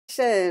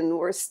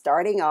We're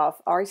starting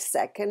off our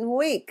second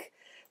week.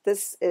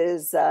 This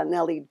is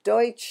Nellie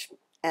Deutsch,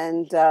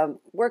 and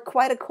we're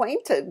quite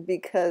acquainted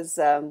because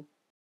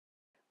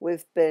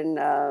we've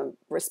been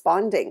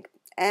responding.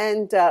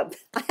 And I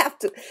have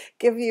to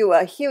give you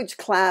a huge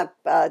clap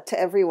to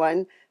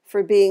everyone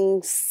for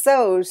being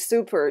so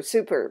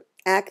super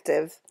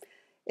active.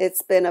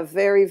 It's been a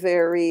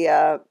very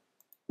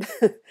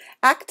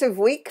active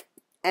week,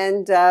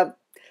 and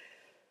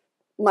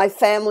my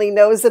family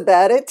knows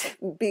about it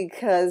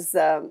because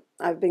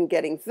I've been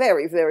getting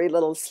very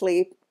little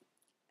sleep,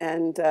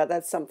 and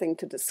that's something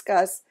to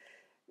discuss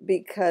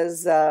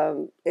because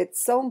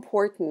it's so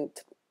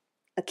important,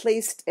 at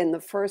least in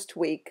the first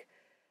week,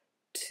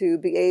 to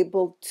be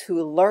able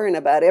to learn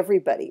about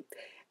everybody.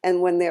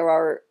 And when there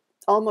are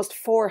almost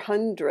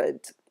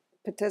 400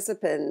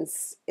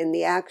 participants in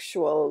the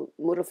actual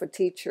Moodle for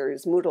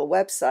Teachers Moodle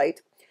website,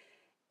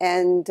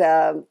 and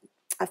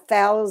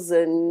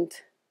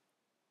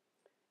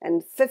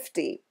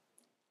 1,050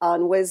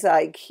 on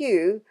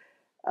WizIQ,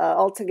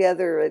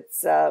 altogether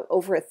it's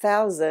over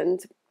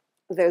 1,000.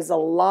 There's a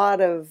lot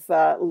of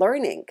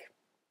learning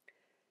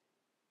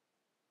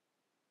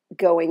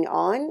going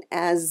on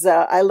as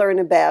I learn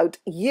about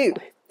you.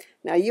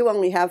 Now, you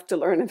only have to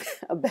learn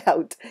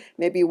about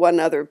maybe one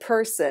other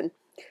person,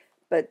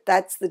 but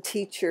that's the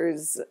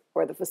teacher's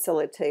or the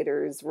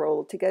facilitator's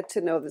role, to get to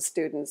know the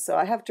students. So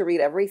I have to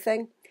read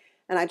everything,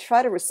 and I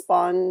try to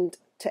respond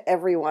to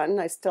everyone.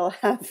 I still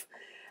have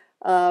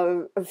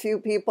a few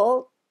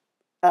people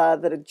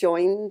that have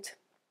joined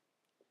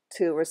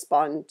to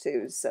respond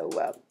to. So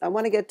I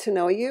want to get to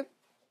know you.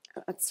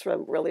 That's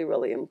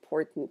really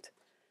important.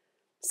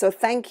 So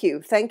thank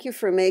you. Thank you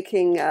for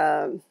making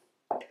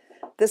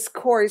this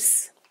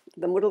course,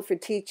 the Moodle for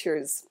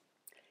Teachers,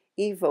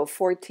 Evo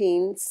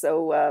 14,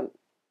 so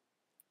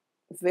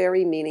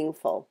very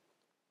meaningful.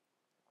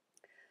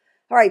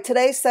 All right,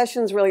 today's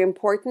session is really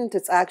important.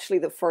 It's actually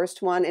the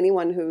first one.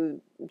 Anyone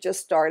who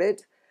just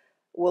started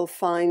will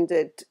find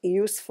it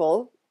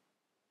useful.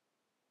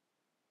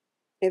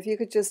 If you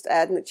could just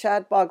add in the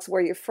chat box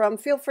where you're from,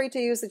 feel free to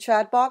use the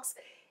chat box.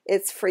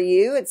 It's for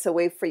you. It's a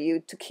way for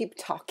you to keep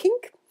talking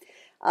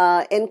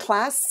in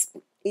class,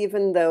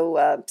 even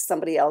though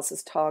somebody else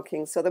is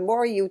talking. So the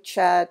more you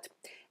chat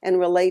and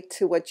relate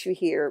to what you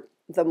hear,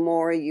 the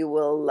more you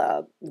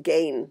will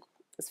gain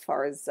as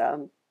far as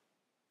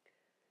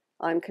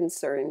I'm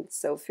concerned.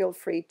 So feel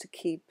free to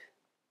keep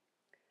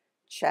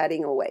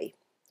chatting away.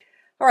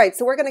 All right,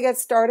 so we're going to get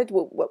started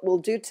with what we'll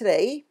do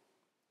today.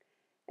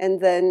 And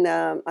then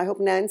I hope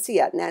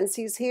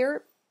Nancy's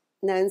here.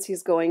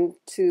 Nancy's going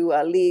to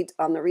lead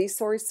on the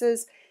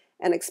resources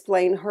and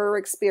explain her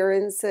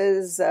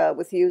experiences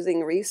with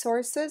using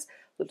resources.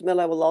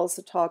 Ludmilla will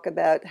also talk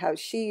about how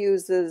she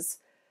uses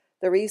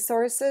the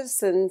resources,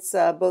 since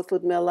both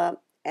Ludmilla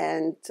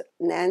and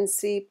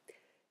Nancy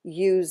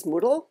use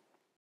Moodle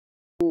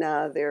in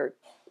their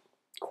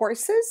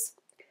courses.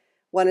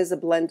 One is a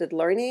blended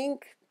learning,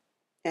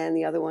 and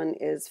the other one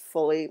is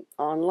fully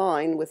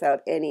online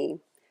without any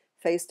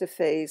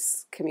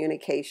face-to-face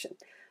communication.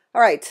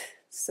 All right,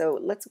 so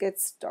let's get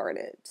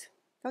started.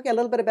 Okay, a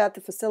little bit about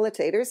the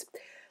facilitators.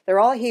 They're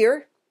all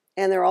here,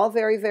 and they're all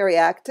very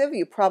active.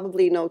 You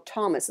probably know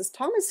Thomas. Is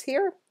Thomas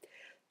here?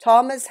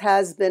 Thomas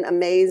has been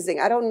amazing.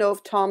 I don't know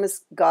if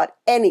Thomas got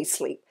any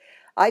sleep.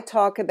 I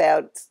talk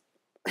about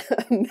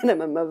a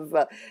minimum of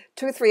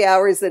 2 or 3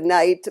 hours a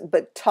night,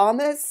 but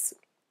Thomas,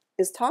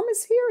 is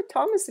Thomas here?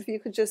 Thomas, if you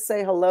could just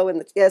say hello in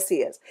the, yes, he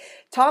is.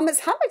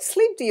 Thomas, how much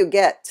sleep do you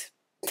get?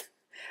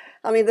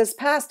 I mean, this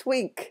past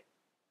week,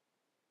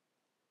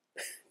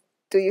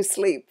 do you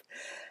sleep?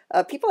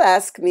 People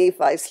ask me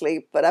if I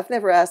sleep, but I've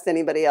never asked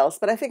anybody else.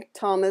 But I think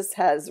Thomas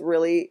has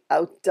really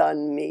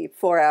outdone me.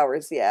 4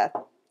 hours, yeah.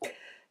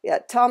 Yeah,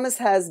 Thomas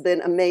has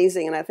been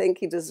amazing, and I think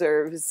he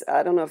deserves,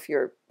 I don't know if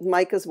your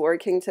mic is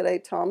working today,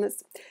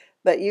 Thomas,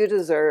 but you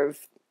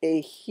deserve a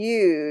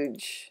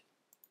huge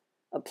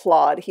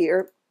applaud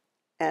here,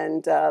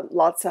 and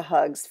lots of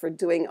hugs for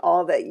doing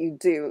all that you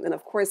do. And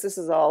of course, this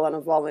is all on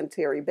a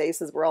voluntary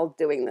basis. We're all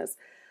doing this.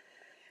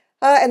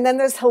 And then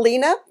there's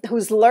Helena,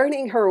 who's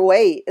learning her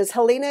way. Is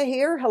Helena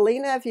here?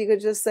 Helena, if you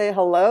could just say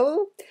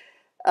hello.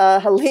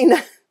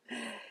 Helena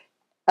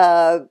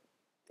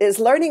is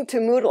learning to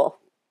Moodle,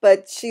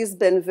 but she's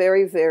been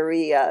very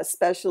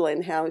special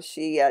in how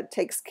she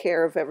takes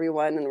care of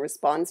everyone and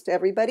responds to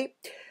everybody.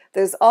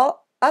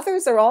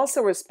 Others are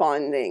also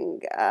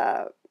responding.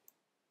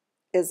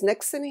 Is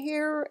Nixon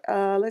here?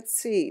 Let's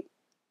see.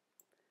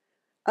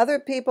 Other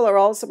people are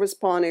also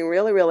responding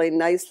really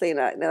nicely, and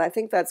I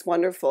think that's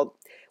wonderful.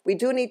 We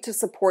do need to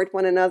support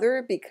one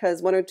another,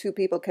 because 1 or 2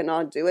 people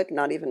cannot do it,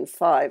 not even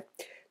 5.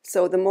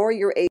 So the more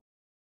you're able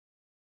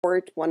to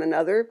support one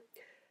another,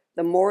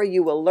 the more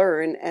you will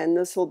learn, and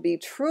this will be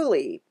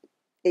truly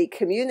a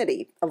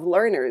community of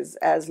learners,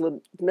 as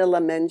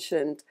Ludmilla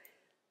mentioned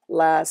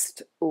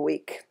last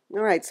week. All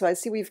right, so I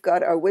see we've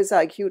got our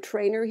WizIQ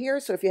trainer here,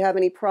 so if you have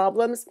any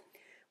problems,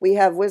 we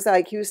have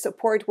WizIQ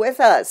support with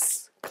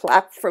us.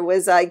 Clap for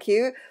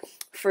WizIQ.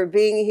 for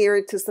being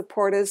here to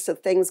support us so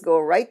things go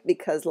right,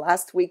 because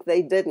last week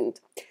they didn't.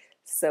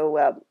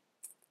 So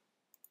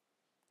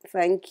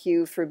thank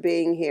you for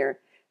being here.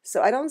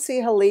 So I don't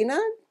see Helena,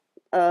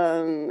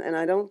 and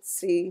I don't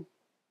see,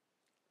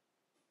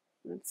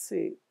 let's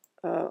see,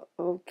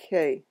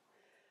 okay.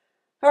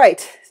 All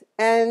right,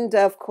 and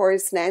of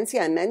course, Nancy,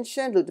 I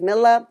mentioned,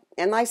 Ludmilla,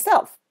 and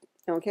myself,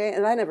 okay,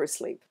 and I never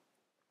sleep.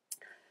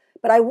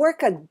 But I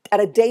work at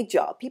a day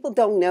job. People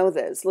don't know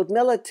this.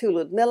 Ludmilla too.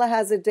 Ludmilla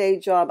has a day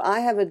job.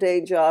 I have a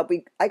day job.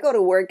 I go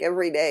to work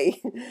every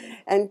day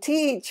and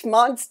teach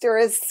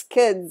monstrous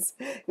kids.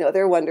 No,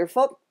 they're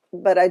wonderful.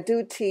 But I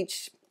do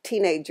teach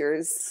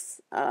teenagers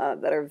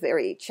that are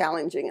very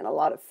challenging and a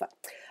lot of fun.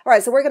 All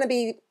right, so we're going to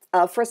be,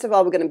 first of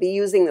all, we're going to be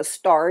using the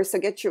star. So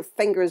get your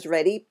fingers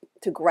ready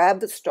to grab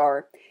the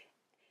star.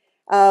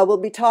 We'll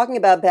be talking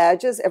about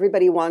badges.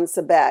 Everybody wants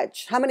a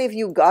badge. How many of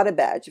you got a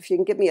badge? If you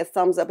can give me a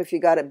thumbs up if you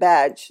got a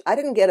badge. I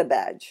didn't get a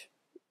badge.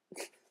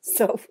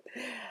 So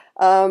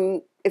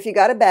if you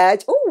got a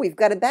badge, oh, we've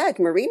got a badge.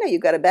 Marina, you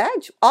got a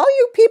badge? All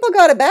you people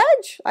got a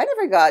badge? I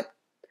never got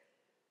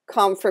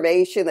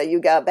confirmation that you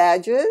got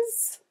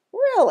badges.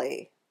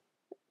 Really?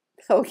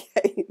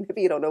 Okay,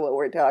 maybe you don't know what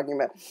we're talking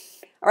about.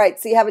 All right,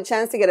 so you have a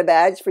chance to get a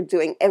badge for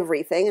doing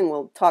everything, and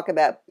we'll talk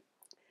about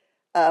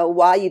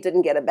why you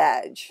didn't get a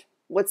badge.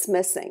 What's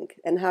missing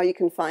and how you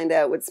can find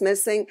out what's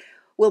missing.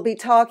 We'll be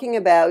talking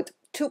about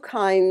two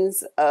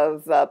kinds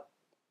of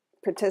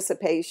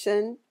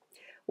participation.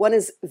 One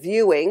is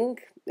viewing,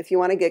 if you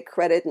want to get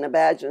credit and a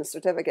badge and a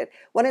certificate.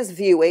 One is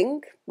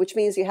viewing, which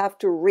means you have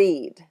to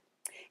read.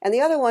 And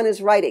the other one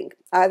is writing.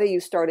 Either you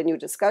start a new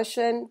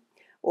discussion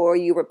or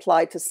you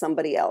reply to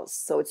somebody else.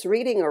 So it's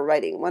reading or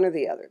writing, one or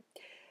the other.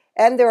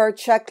 And there are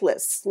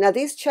checklists. Now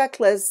these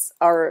checklists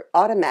are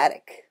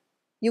automatic.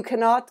 You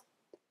cannot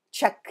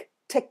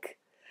tick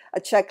a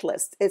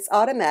checklist. It's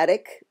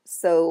automatic,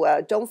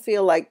 so don't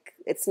feel like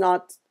it's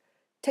not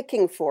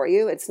ticking for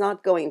you. It's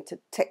not going to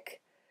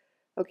tick,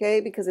 okay,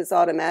 because it's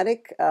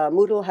automatic.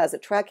 Moodle has a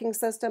tracking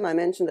system. I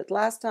mentioned it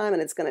last time,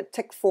 and it's going to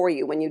tick for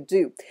you when you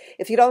do.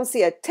 If you don't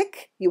see a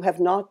tick, you have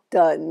not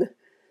done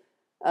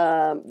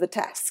the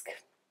task.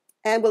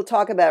 And we'll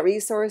talk about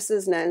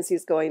resources.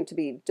 Nancy's going to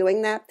be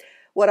doing that.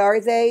 What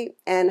are they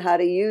and how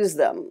to use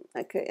them?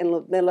 Okay, and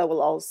Ludmilla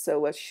will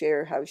also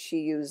share how she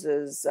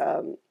uses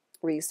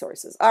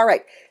resources. All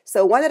right,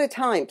 so one at a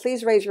time.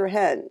 Please raise your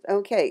hand.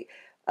 Okay,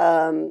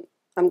 I'm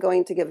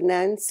going to give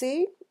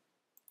Nancy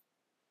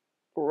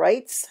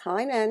rights.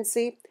 Hi,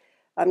 Nancy.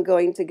 I'm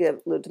going to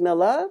give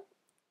Ludmilla.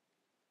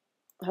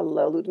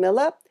 Hello,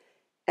 Ludmilla.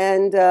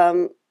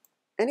 And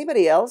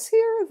anybody else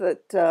here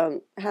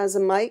that has a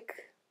mic?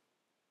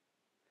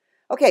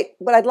 Okay,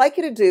 what I'd like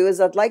you to do is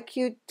I'd like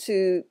you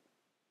to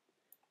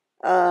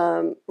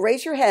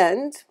raise your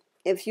hand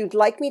if you'd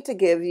like me to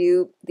give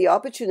you the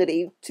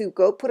opportunity to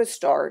go put a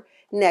star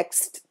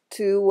next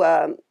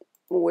to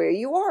where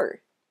you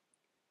are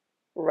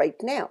right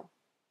now.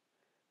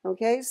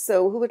 Okay,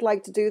 so who would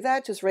like to do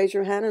that? Just raise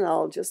your hand and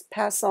I'll just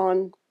pass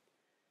on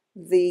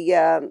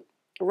the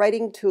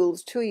writing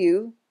tools to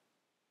you.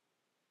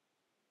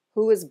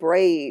 Who is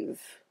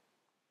brave?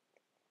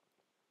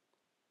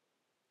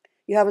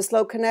 You have a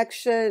slow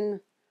connection.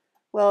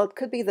 Well, it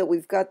could be that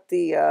we've got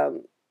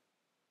the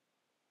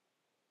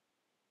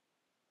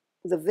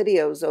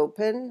videos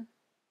open.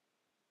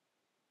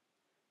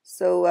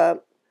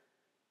 So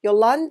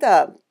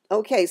Yolanda,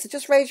 okay, so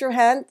just raise your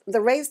hand.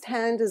 The raised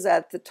hand is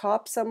at the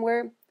top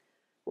somewhere.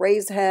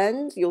 Raised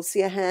hand, you'll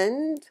see a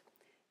hand,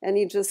 and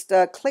you just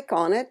click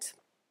on it.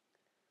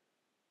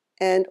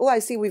 And oh, I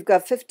see we've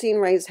got 15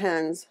 raised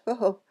hands.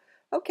 Oh,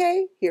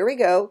 okay, here we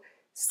go.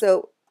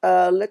 So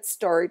let's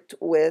start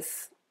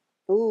with,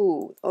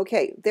 ooh,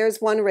 okay,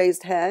 there's one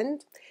raised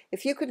hand.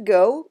 If you could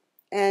go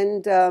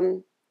and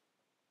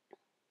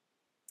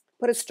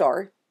put a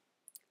star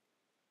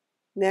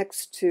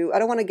next to, I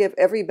don't want to give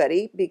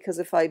everybody, because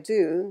if I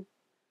do,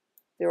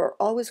 there are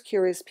always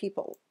curious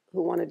people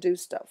who want to do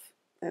stuff,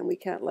 and we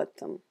can't let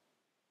them.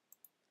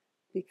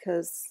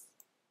 Because,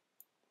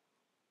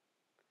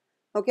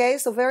 okay,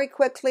 so very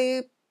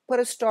quickly, put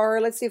a star.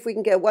 Let's see if we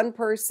can get one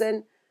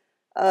person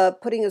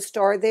putting a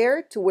star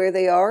there to where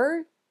they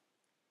are.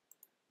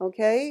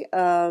 Okay,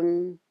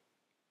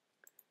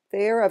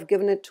 there, I've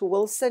given it to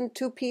Wilson.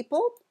 2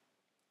 people.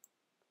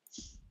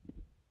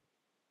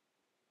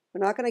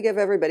 We're not going to give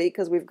everybody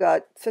because we've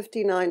got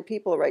 59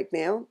 people right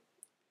now.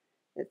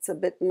 It's a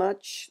bit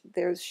much.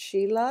 There's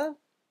Sheila.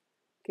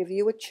 Give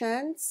you a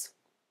chance.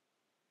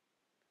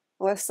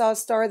 Oh, I saw a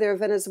star there,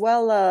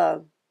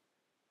 Venezuela.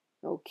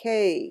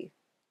 Okay.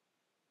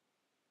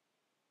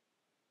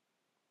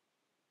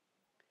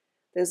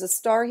 There's a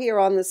star here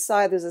on the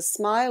side. There's a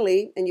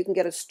smiley, and you can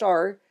get a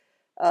star.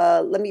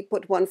 Let me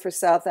put one for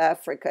South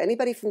Africa.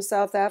 Anybody from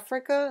South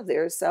Africa?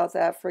 There's South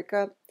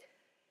Africa.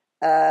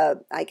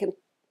 I can...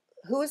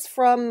 Who is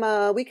from,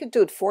 we could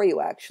do it for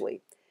you, actually.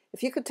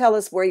 If you could tell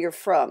us where you're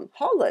from.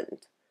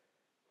 Holland.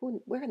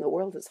 Where in the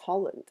world is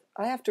Holland?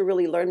 I have to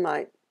really learn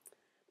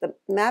the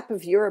map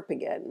of Europe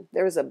again.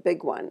 There's a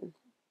big one.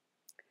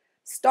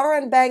 Star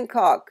in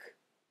Bangkok.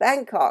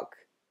 Bangkok.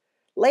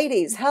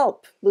 Ladies,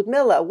 help.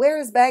 Ludmilla, where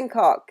is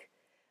Bangkok?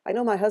 I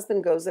know my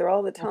husband goes there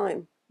all the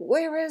time.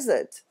 Where is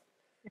it?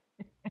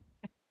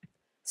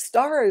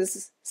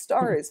 Stars,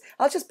 stars.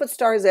 I'll just put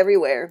stars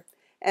everywhere.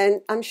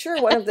 And I'm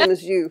sure one of them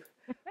is you.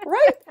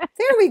 Right?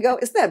 There we go.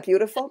 Isn't that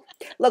beautiful?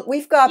 Look,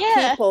 we've got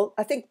Yeah. people.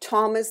 I think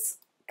Thomas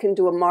can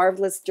do a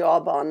marvelous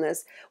job on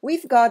this.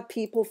 We've got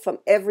people from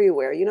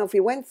everywhere. You know, if we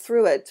went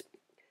through it,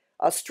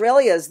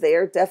 Australia's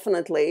there,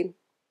 definitely.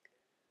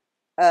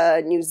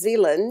 New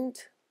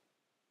Zealand.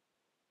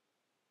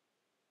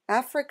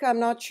 Africa, I'm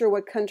not sure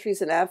what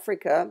countries in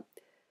Africa.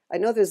 I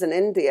know there's in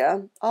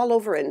India, all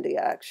over India,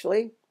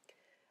 actually.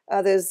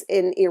 There's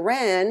in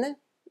Iran.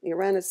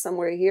 Iran is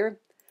somewhere here.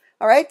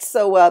 All right,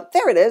 so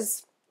there it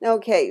is.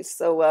 Okay,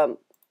 so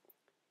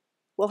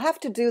we'll have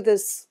to do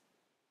this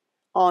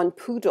on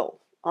Poodle,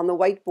 on the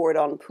whiteboard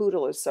on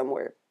Poodle or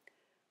somewhere.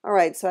 All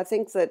right, so I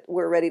think that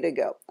we're ready to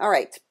go. All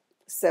right,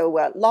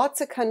 so lots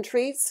of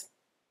countries.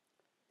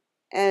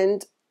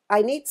 And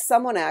I need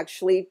someone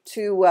actually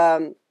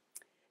to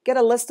get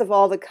a list of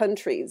all the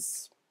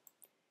countries.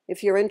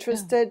 If you're Oh.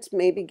 interested,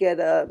 maybe get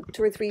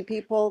 2 or 3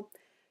 people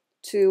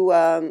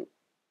to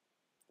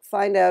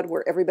find out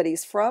where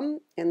everybody's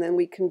from, and then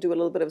we can do a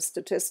little bit of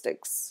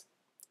statistics.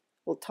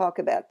 We'll talk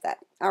about that.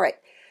 All right.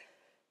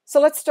 So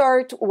let's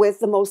start with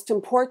the most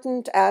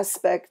important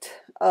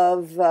aspect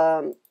of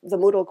the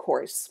Moodle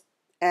course,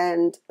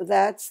 and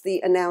that's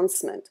the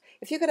announcement.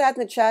 If you could add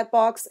in the chat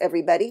box,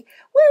 everybody,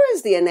 where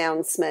is the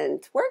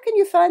announcement? Where can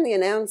you find the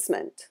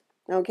announcement?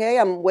 Okay,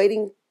 I'm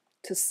waiting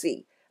to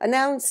see.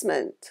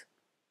 Announcement.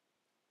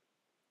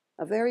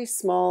 A very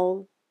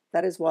small,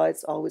 that is why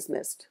it's always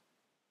missed.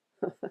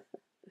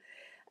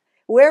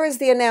 Where is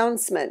the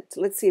announcement?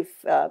 Let's see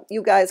if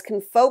you guys can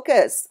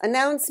focus.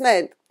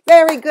 Announcement.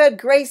 Very good.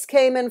 Grace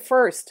came in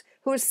first.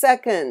 Who's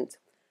second?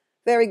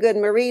 Very good.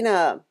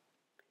 Marina.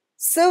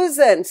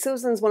 Susan.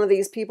 Susan's one of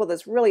these people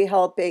that's really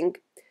helping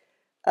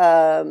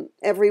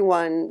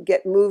everyone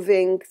get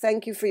moving.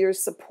 Thank you for your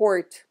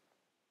support.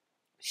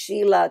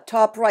 Sheila.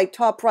 Top right,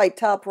 top right,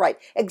 top right.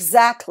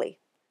 Exactly.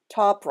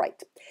 Top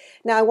right.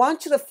 Now, I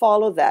want you to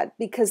follow that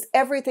because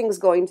everything's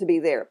going to be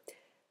there.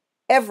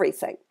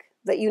 Everything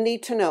that you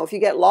need to know. If you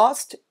get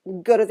lost,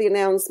 go to the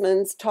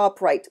announcements,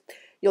 top right.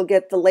 You'll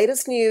get the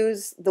latest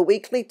news, the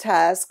weekly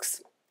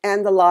tasks,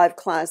 and the live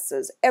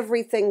classes.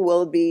 Everything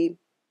will be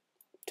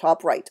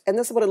top right. And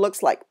this is what it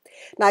looks like.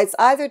 Now, it's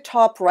either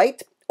top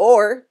right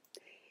or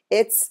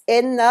it's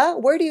in the,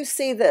 where do you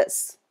see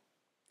this?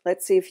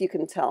 Let's see if you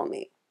can tell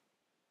me.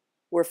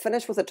 We're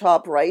finished with the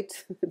top right.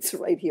 It's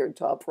right here,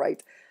 top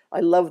right. I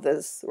love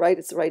this, right?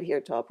 It's right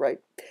here, top right.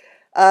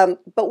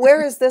 But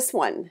where is this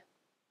one?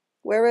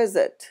 Where is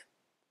it?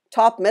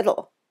 Top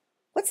middle.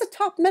 What's the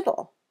top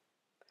middle?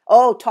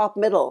 Oh, top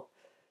middle.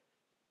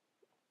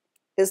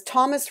 Is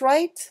Thomas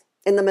right?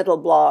 In the middle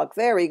block.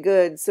 Very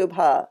good,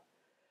 Subha.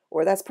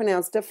 Or that's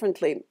pronounced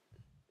differently.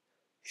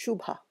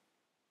 Shubha.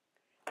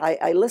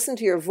 I listen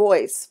to your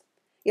voice.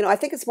 You know, I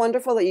think it's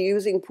wonderful that you're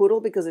using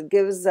Poodle because it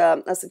gives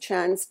us a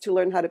chance to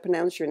learn how to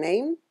pronounce your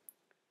name.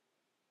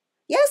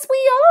 Yes, we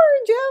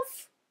are,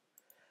 Jeff.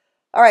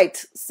 All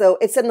right, so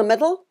it's in the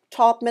middle,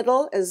 top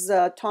middle, as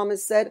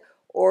Thomas said,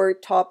 or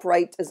top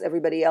right, as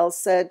everybody else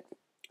said.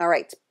 All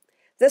right,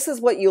 this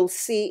is what you'll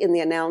see in the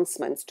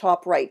announcements,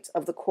 top right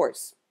of the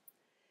course.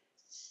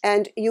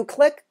 And you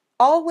click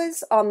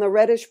always on the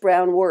reddish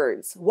brown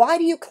words. Why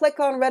do you click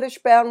on reddish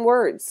brown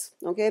words?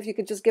 Okay, if you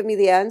could just give me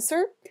the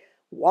answer.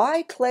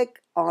 Why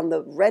click on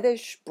the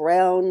reddish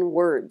brown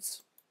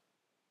words?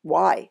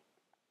 Why?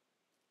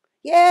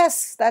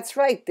 Yes, that's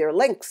right, they're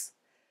links.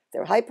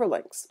 They're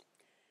hyperlinks.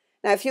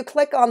 Now, if you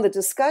click on the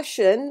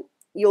discussion,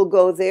 you'll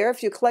go there.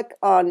 If you click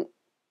on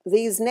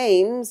these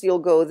names, you'll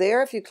go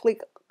there. If you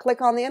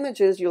click on the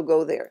images, you'll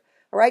go there.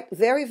 All right,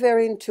 very,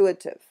 very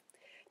intuitive.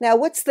 Now,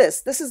 what's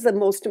this? This is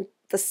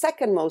the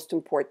second most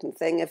important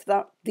thing, if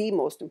not the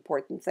most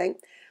important thing.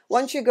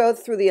 Once you go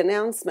through the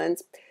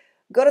announcements,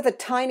 go to the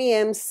tiny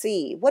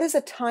MC. What is a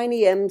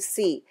tiny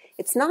MC?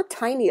 It's not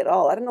tiny at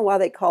all. I don't know why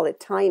they call it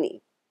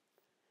tiny,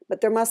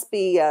 but there must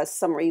be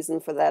some reason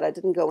for that. I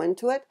didn't go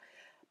into it.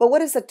 But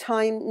what is a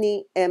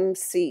tiny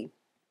MC?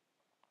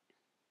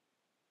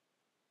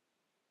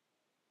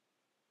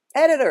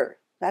 Editor.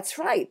 That's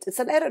right. It's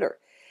an editor.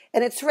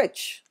 And it's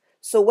rich.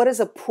 So what is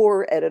a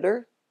poor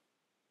editor?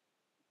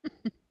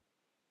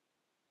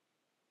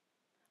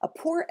 A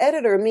poor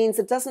editor means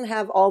it doesn't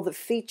have all the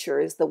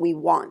features that we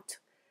want.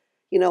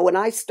 You know, when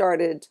I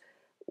started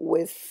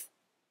with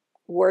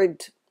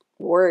word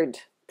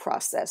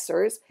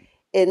processors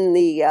in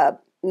the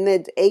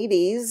mid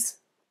 80s,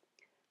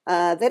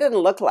 they didn't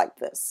look like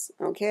this.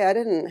 Okay, I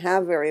didn't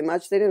have very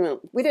much.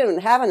 We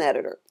didn't have an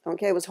editor.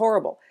 Okay, it was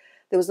horrible.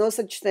 There was no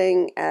such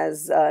thing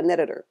as an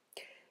editor.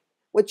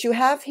 What you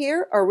have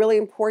here are really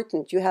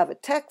important. You have a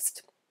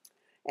text,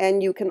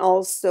 and you can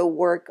also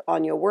work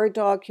on your Word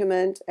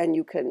document, and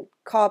you can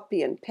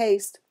copy and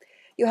paste.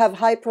 You have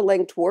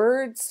hyperlinked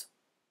words.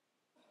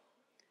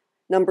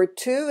 Number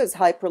 2 is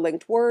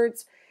hyperlinked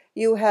words.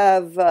 You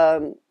have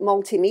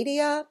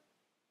multimedia.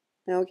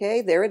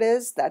 Okay, there it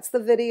is. That's the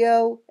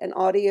video and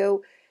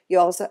audio. You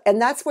also,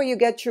 and that's where you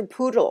get your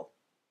Poodle.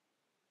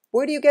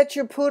 Where do you get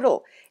your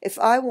Poodle? If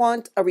I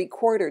want a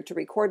recorder to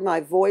record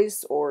my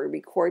voice or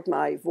record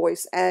my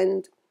voice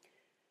and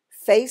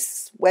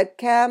face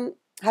webcam,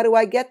 how do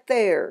I get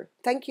there?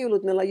 Thank you,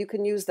 Ludmilla. You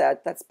can use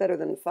that. That's better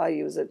than if I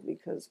use it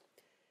because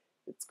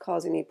it's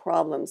causing me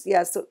problems.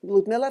 Yeah, so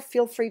Ludmilla,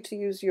 feel free to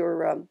use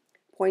your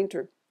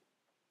pointer.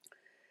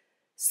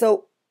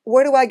 So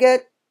where do I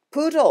get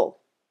Poodle?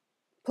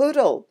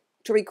 Poodle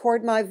to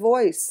record my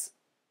voice.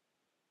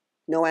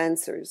 No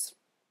answers.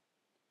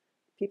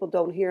 People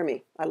don't hear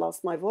me. I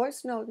lost my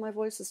voice? No, my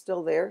voice is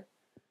still there.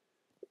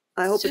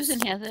 I hope Susan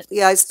has it.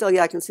 Yeah,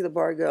 I can see the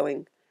bar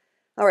going.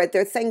 All right,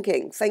 they're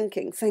thinking.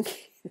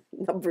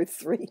 Number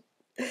 3.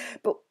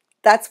 But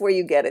that's where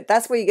you get it.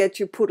 That's where you get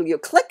your Poodle. You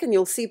click and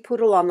you'll see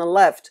Poodle on the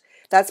left.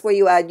 That's where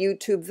you add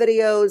YouTube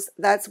videos.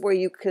 That's where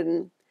you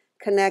can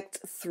connect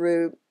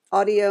through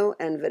audio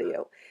and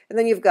video. And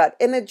then you've got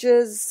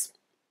images,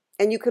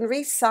 and you can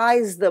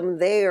resize them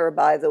there,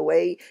 by the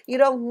way. You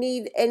don't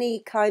need any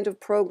kind of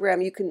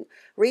program. You can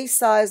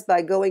resize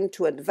by going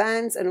to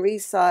Advanced and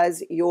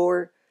resize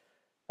your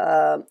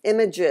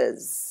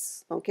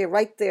images. Okay,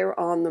 right there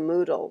on the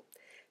Moodle.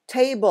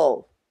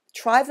 Table.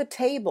 Try the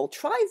table.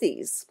 Try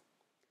these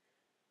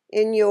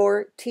in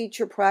your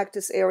teacher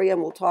practice area,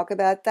 and we'll talk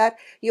about that.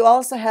 You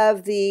also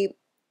have the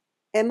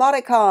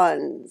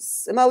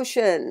emoticons,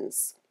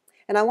 emotions.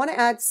 And I want to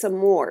add some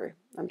more.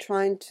 I'm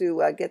trying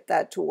to get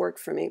that to work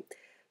for me.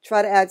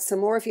 Try to add some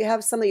more. If you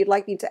have some that you'd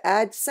like me to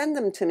add, send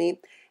them to me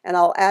and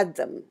I'll add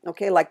them.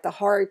 Okay, like the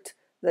heart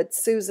that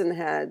Susan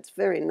had. It's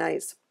very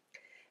nice.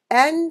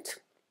 And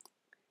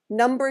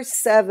number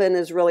 7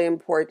 is really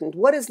important.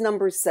 What is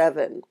number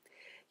 7?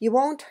 You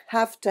won't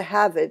have to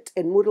have it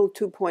in Moodle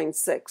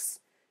 2.6.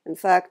 In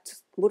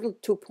fact, Moodle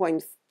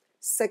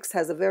 2.6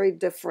 has a very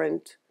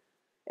different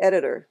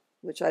editor,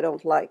 which I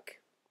don't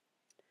like.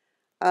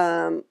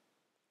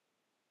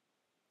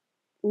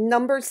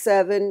 Number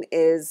 7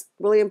 is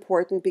really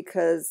important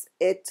because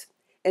it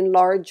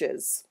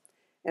enlarges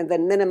and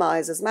then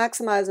minimizes,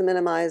 maximizes and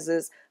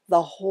minimizes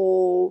the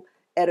whole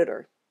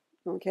editor,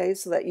 okay,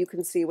 so that you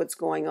can see what's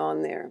going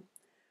on there.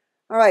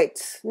 All right,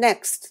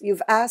 next,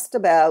 you've asked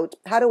about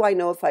how do I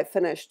know if I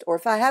finished or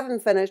if I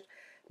haven't finished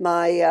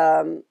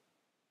my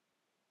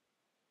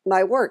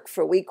my work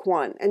for week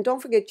 1. And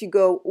don't forget, you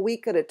go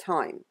week at a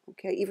time,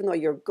 okay, even though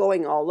you're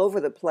going all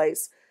over the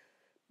place.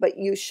 But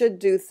you should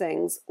do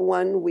things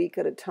 1 week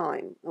at a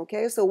time.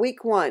 Okay, so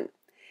week 1,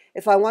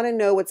 if I want to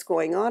know what's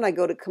going on, I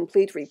go to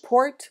complete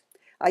report.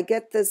 I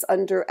get this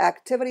under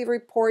activity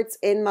reports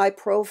in my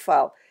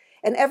profile.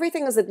 And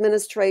everything is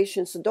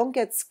administration, so don't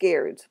get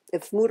scared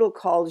if Moodle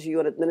calls you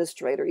an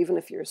administrator, even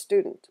if you're a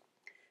student.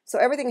 So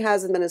everything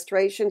has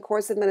administration,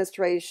 course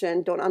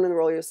administration. Don't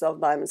unenroll yourself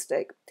by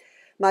mistake.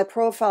 My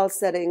profile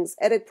settings,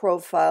 edit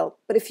profile.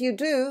 But if you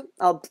do,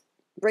 I'll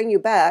bring you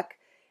back.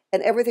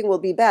 And everything will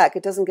be back.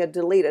 It doesn't get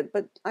deleted,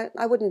 but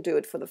I wouldn't do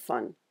it for the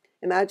fun.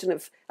 Imagine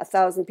if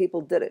 1,000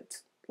 people did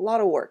it. A lot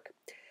of work.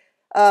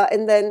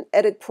 And then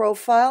edit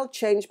profile,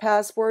 change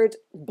password,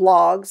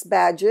 blogs,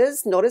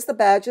 badges. Notice the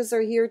badges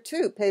are here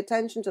too. Pay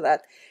attention to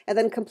that. And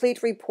then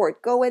complete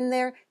report. Go in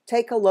there,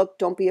 take a look.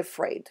 Don't be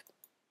afraid.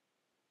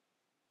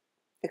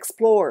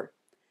 Explore.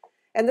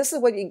 And this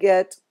is what you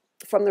get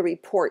from the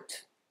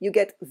report. You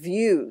get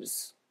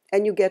views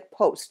and you get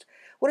post.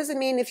 What does it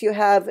mean if you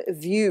have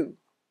view?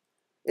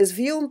 Is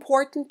view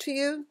important to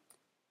you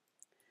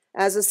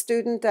as a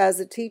student, as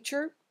a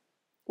teacher?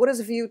 What does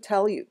view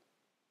tell you?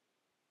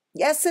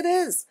 Yes, it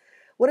is.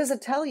 What does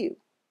it tell you?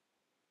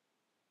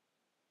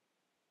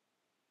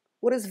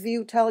 What does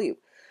view tell you?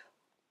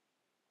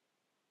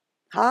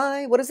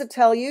 Hi, what does it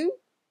tell you?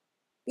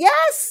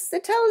 Yes,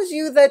 it tells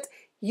you that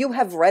you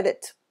have read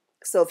it.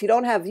 So if you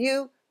don't have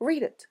view,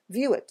 read it,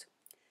 view it.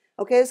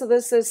 Okay, so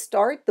this is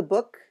start the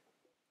book.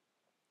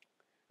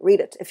 Read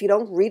it. If you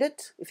don't read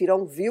it, if you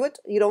don't view it,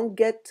 you don't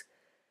get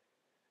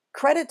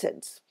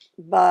credited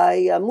by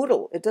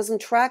Moodle. It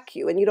doesn't track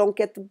you and you don't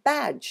get the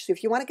badge. So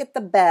if you want to get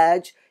the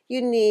badge, you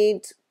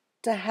need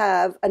to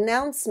have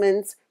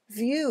announcements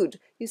viewed.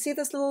 You see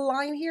this little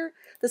line here?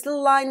 This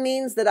little line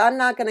means that I'm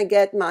not going to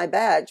get my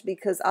badge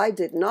because I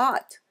did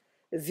not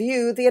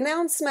view the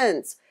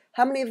announcements.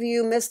 How many of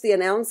you missed the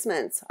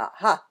announcements?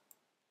 Aha.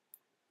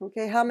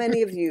 Okay, how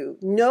many of you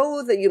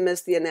know that you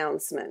missed the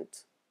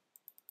announcement?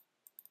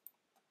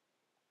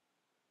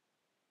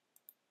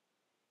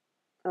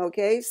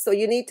 Okay, so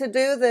you need to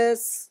do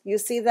this. You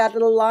see that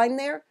little line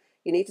there?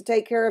 You need to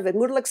take care of it.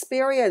 Moodle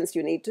experience,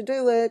 you need to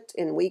do it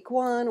in week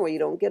 1 or you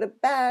don't get a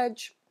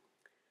badge.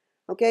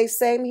 Okay,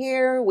 same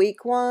here,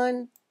 week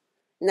 1.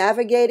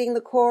 Navigating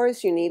the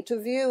course, you need to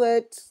view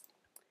it.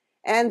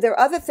 And there are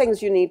other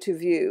things you need to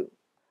view.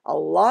 A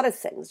lot of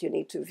things you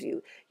need to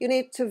view. You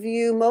need to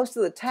view most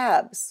of the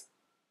tabs.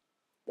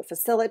 The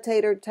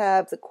facilitator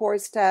tab, the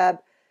course tab,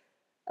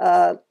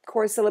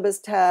 course syllabus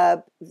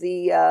tab,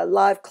 the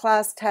live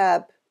class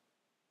tab.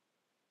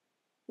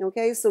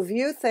 Okay, so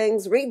view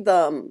things, read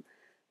them,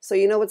 so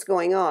you know what's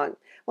going on.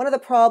 One of the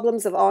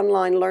problems of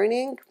online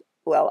learning,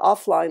 well,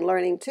 offline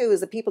learning too,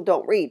 is that people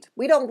don't read.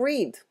 We don't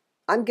read.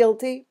 I'm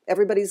guilty.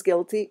 Everybody's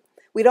guilty.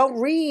 We don't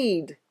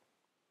read.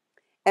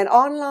 And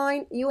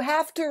online, you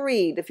have to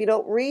read. If you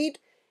don't read,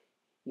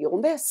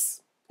 you'll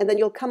miss. And then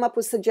you'll come up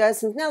with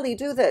suggestions. Nellie,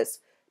 do this.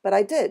 But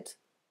I did.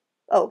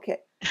 Okay.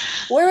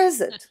 Where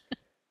is it?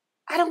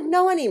 I don't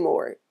know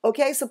anymore.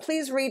 Okay, so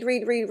please read,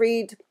 read, read,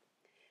 read.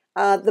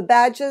 The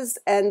badges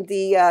and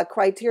the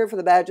criteria for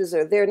the badges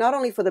are there not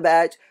only for the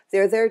badge,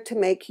 they're there to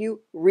make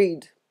you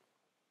read.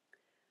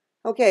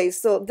 Okay,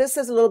 so this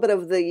is a little bit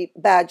of the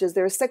badges.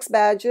 There are 6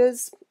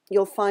 badges.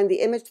 You'll find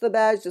the image of the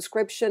badge,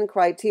 description,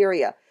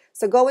 criteria.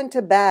 So go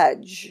into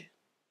badge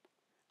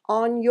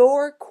on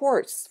your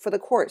course, for the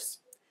course.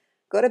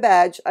 Go to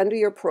badge under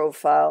your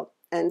profile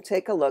and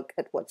take a look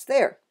at what's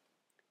there.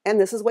 And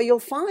this is what you'll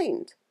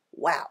find.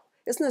 Wow,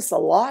 isn't this a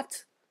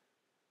lot?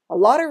 A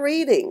lot of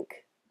reading.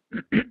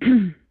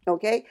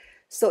 Okay,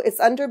 so it's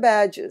under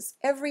badges.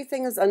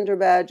 Everything is under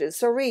badges.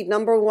 So read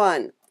number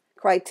 1,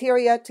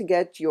 criteria to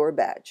get your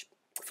badge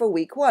for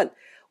week 1.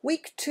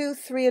 Week 2,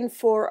 3, and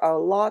 4 are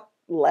a lot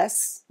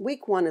less.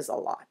 Week 1 is a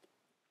lot.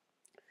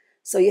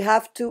 So you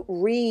have to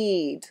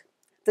read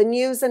the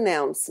news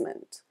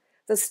announcement,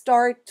 the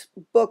start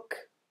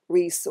book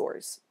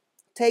resource,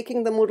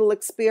 taking the Moodle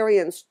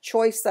experience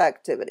choice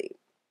activity,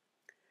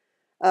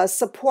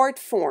 support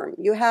form.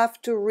 You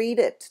have to read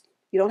it.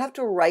 You don't have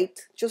to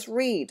write, just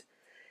read.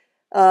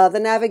 The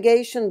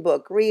navigation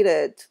book, read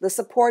it. The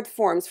support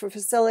forms for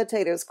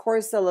facilitators,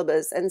 course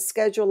syllabus, and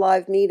schedule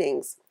live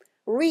meetings.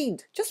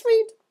 Read, just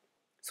read,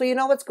 so you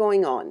know what's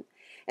going on.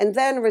 And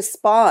then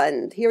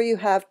respond. Here you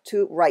have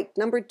to write.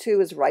 Number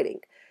 2 is writing.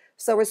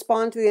 So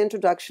respond to the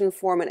introduction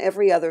form and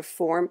every other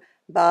form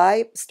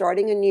by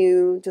starting a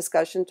new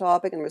discussion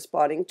topic and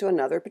responding to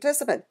another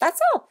participant. That's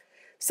all.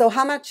 So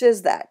how much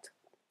is that?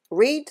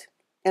 Read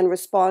and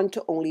respond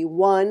to only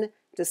 1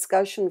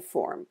 discussion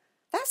form.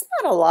 That's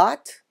not a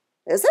lot,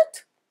 is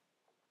it?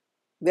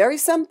 Very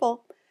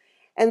simple.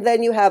 And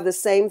then you have the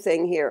same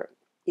thing here.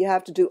 You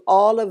have to do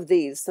all of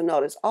these. So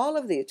notice all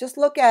of these. Just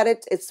look at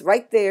it. It's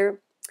right there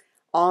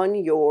on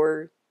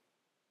your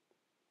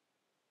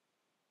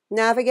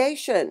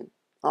navigation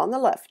on the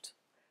left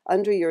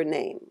under your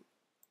name.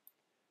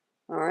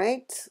 All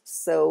right.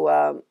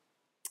 So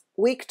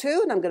week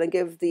 2, and I'm going to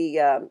give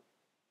the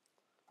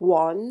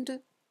wand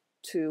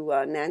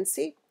to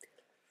Nancy,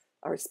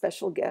 our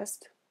special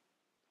guest.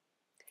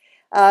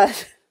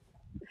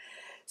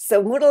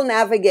 So Moodle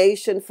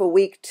navigation for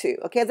week 2.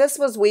 Okay, this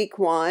was week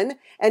 1.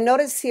 And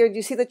notice here, do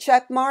you see the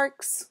check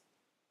marks?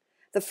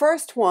 The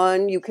first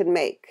one you can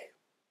make,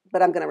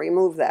 but I'm going to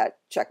remove that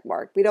check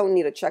mark. We don't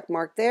need a check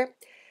mark there.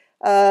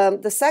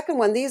 The second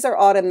one, these are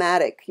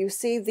automatic. You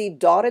see the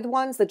dotted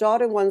ones? The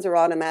dotted ones are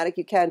automatic.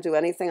 You can't do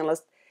anything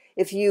unless,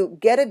 if you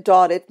get it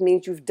dotted, it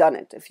means you've done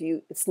it. If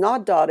it's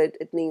not dotted,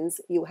 it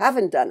means you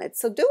haven't done it.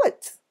 So do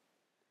it.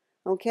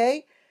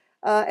 Okay?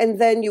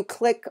 And then you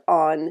click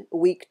on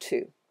week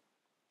 2.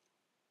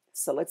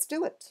 So let's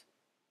do it.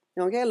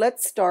 Okay,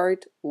 let's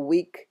start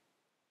week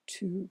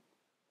 2.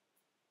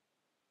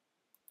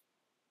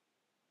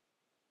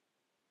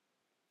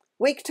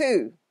 Week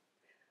 2.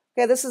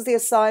 Okay, this is the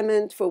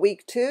assignment for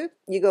week 2.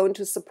 You go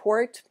into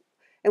support.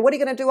 And what are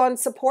you going to do on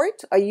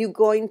support? Are you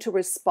going to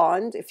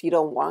respond if you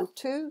don't want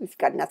to? If you've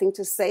got nothing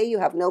to say, you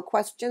have no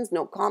questions,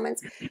 no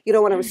comments, you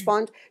don't want to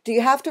respond. Do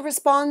you have to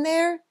respond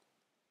there?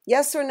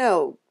 Yes or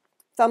no?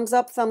 Thumbs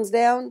up, thumbs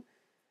down?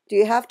 Do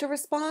you have to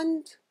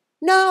respond?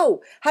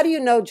 No. How do you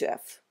know,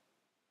 Jeff?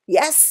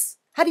 Yes.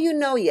 How do you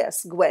know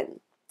yes, Gwen?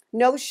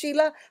 No,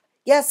 Sheila?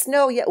 Yes,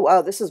 no, yeah.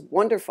 Wow, this is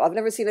wonderful. I've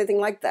never seen anything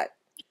like that.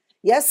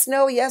 Yes,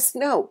 no, yes,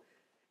 no.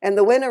 And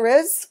the winner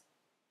is?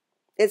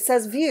 It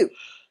says view.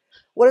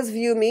 What does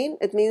view mean?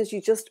 It means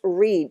you just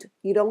read.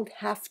 You don't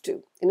have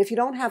to. And if you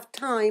don't have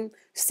time,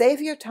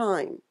 save your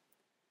time.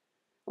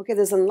 Okay,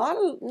 there's not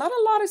a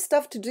lot of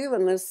stuff to do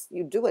unless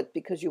you do it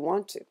because you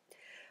want to.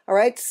 All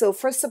right, so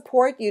for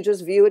support, you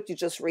just view it, you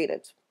just read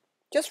it.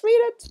 Just read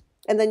it,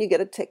 and then you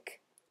get a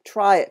tick.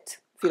 Try it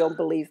if you don't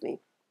believe me.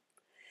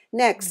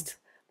 Next,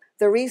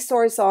 the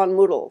resource on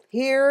Moodle.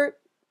 Here,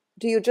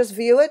 do you just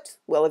view it?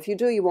 Well, if you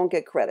do, you won't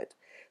get credit.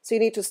 So you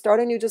need to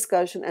start a new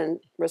discussion and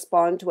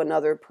respond to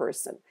another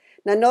person.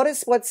 Now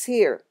notice what's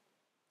here.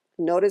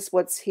 Notice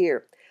what's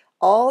here.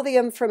 All the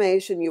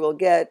information you will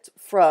get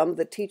from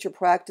the teacher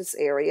practice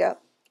area.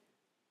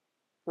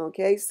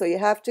 Okay, so you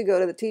have to go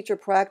to the teacher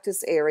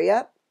practice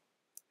area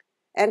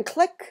and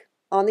click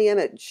on the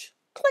image.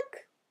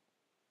 Click.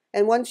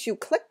 And once you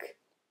click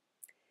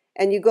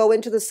and you go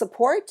into the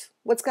support,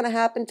 what's going to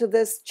happen to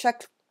this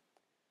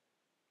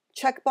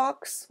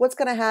checkbox? What's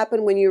going to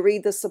happen when you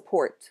read the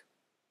support?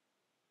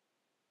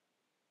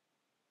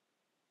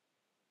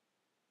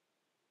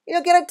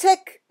 You'll get a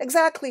tick.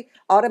 Exactly.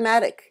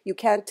 Automatic. You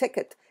can't tick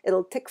it.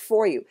 It'll tick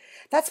for you.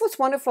 That's what's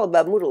wonderful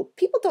about Moodle.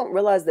 People don't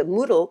realize that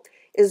Moodle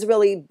is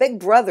really Big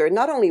Brother,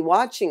 not only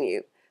watching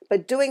you,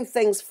 but doing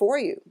things for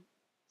you,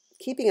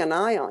 keeping an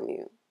eye on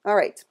you. All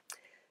right.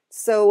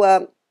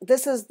 So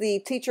this is the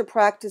teacher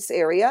practice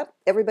area.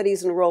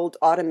 Everybody's enrolled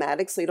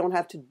automatic, so you don't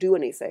have to do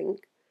anything.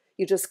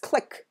 You just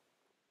click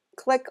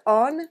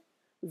on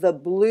the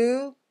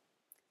blue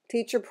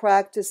teacher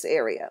practice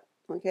area,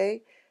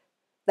 okay?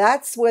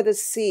 That's where the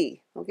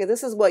C, okay,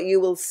 this is what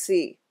you will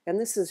see, and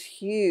this is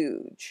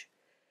huge.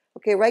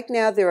 Okay, right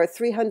now there are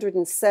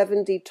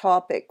 370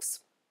 topics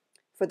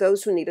for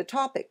those who need a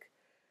topic.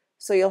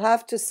 So you'll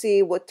have to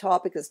see what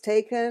topic is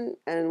taken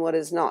and what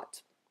is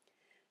not.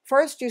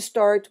 First, you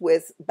start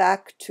with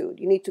back to.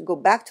 You need to go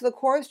back to the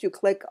course. You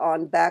click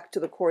on back to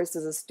the course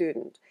as a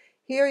student.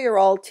 Here you're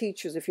all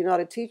teachers. If you're not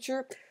a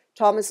teacher,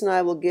 Thomas and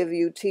I will give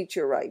you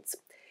teacher rights.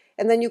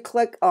 And then you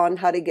click on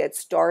how to get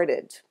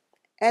started.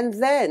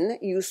 And then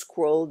you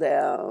scroll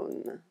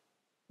down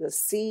the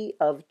sea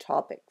of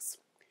topics.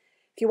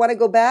 If you want to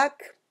go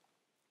back,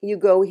 you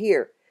go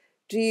here.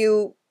 Do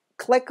you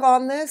click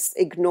on this?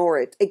 Ignore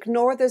it.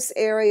 Ignore this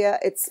area.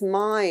 It's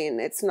mine.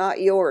 It's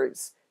not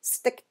yours.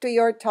 Stick to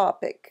your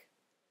topic.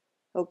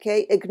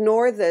 Okay?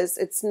 Ignore this.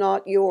 It's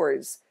not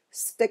yours.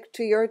 Stick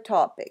to your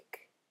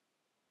topic.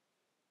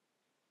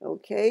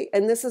 Okay?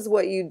 And this is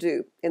what you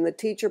do in the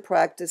teacher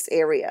practice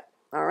area.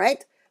 All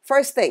right?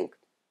 First thing.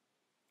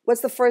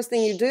 What's the first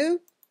thing you do?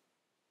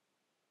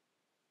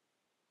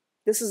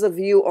 This is a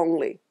view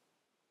only.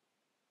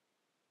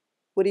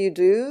 What do you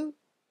do?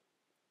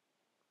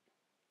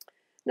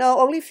 No,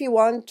 only if you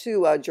want to,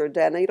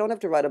 Jordana. You don't have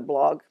to write a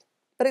blog.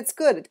 But it's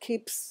good. It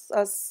keeps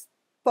us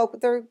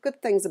focused. There are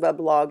good things about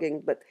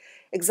blogging, but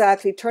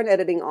exactly, turn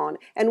editing on.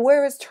 And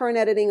where is turn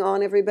editing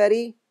on,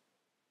 everybody?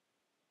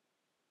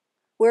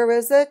 Where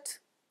is it?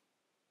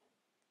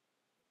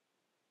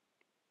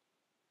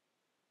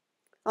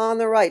 On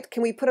the right.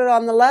 Can we put it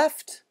on the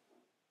left?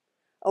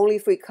 Only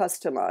if we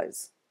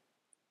customize.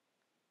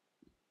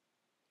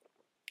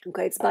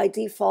 Okay, it's by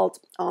default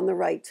on the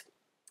right.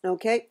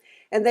 Okay,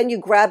 and then you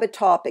grab a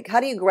topic.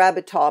 How do you grab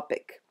a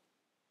topic?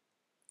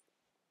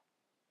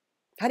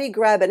 How do you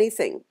grab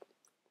anything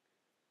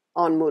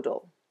on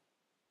Moodle?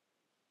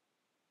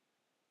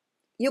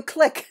 You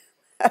click.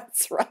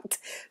 That's right.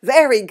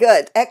 Very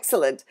good.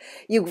 Excellent.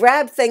 You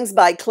grab things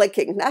by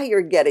clicking. Now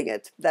you're getting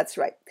it. That's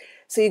right.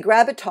 So you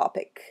grab a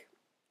topic.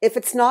 If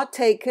it's not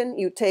taken,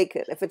 you take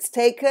it. If it's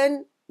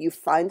taken, you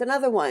find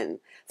another one.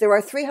 There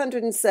are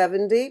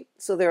 370,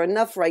 so there are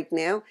enough right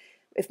now.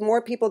 If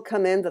more people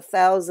come in, the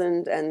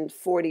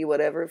 1,040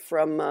 whatever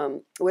from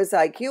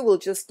WizIQ, we'll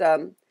just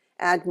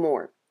add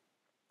more.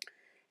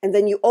 And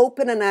then you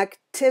open an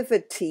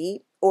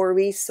activity or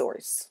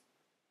resource.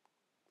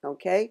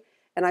 Okay?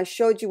 And I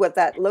showed you what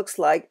that looks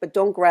like, but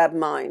don't grab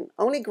mine.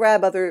 Only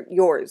grab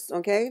yours,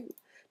 okay?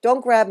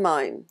 Don't grab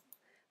mine.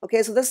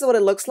 Okay, so this is what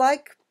it looks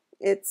like.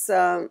 It's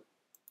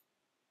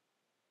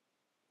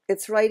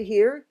right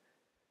here.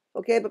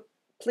 Okay, but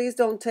please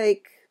don't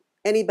take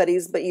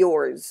anybody's but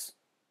yours.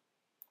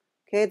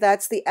 Okay,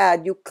 that's the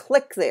ad. You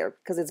click there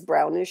because it's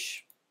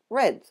brownish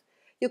red.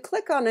 You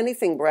click on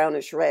anything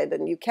brownish red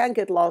and you can't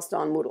get lost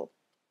on Moodle.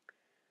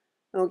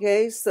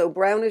 Okay, so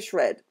brownish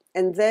red.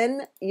 And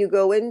then you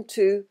go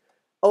into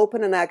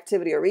open an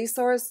activity or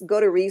resource, go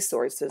to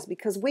resources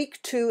because week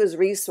 2 is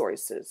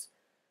resources.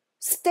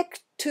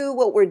 Stick to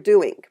what we're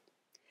doing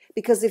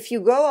because if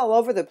you go all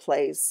over the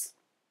place,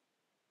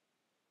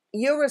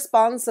 you're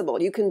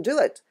responsible. You can do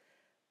it,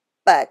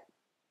 but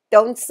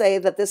don't say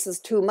that this is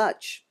too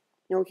much,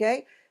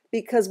 okay?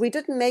 Because we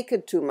didn't make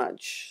it too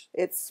much.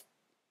 It's,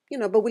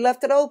 but we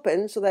left it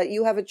open so that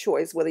you have a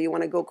choice whether you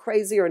want to go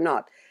crazy or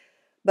not.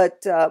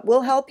 But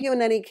we'll help you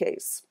in any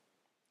case.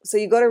 So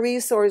you go to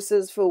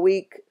resources for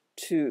week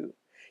 2.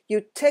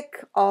 You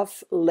tick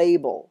off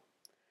label.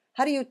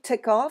 How do you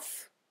tick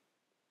off?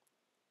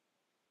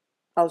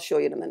 I'll show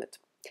you in a minute.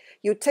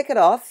 You tick it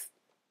off,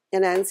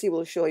 and Nancy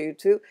will show you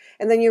too.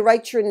 And then you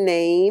write your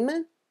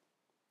name.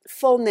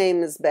 Full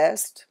name is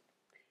best.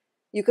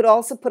 You could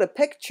also put a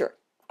picture.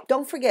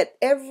 Don't forget,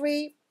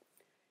 everything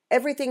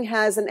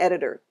has an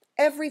editor.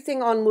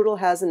 Everything on Moodle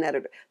has an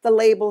editor. The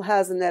label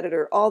has an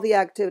editor. All the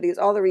activities,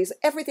 all the reasons,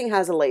 everything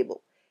has a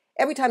label.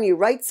 Every time you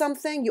write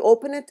something, you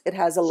open it, it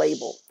has a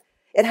label.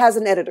 It has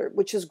an editor,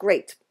 which is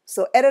great.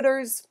 So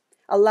editors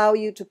allow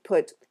you to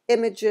put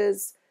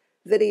images,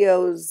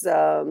 videos,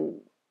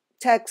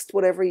 text,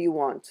 whatever you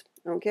want,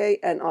 okay,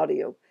 and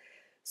audio.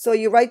 So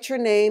you write your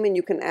name and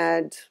you can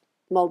add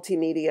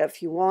multimedia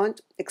if you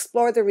want.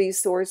 Explore the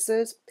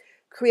resources.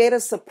 Create a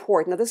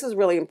support. Now this is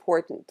really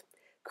important.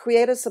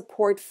 Create a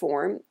support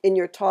form in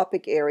your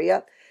topic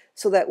area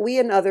so that we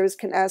and others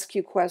can ask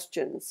you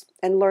questions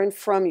and learn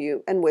from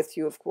you and with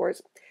you, of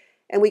course,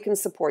 and we can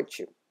support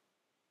you.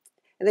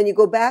 And then you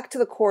go back to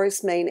the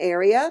course main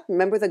area.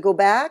 Remember the go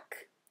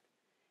back?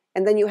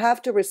 And then you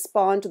have to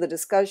respond to the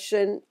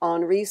discussion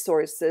on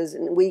resources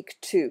in week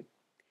 2.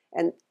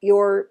 And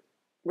your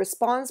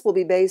response will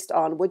be based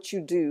on what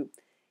you do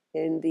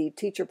in the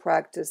teacher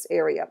practice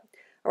area.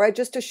 All right,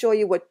 just to show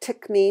you what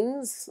tick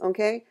means,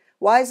 okay?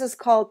 Why is this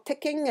called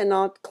ticking and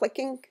not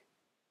clicking?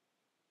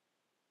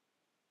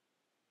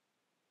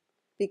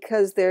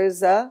 Because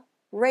there's a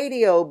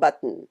radio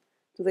button.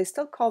 Do they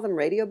still call them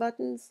radio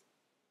buttons?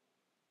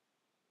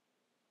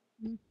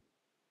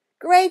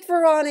 Great,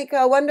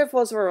 Veronica.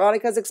 Wonderful,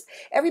 Veronica's.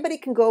 Everybody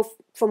can go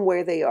from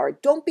where they are.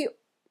 Don't be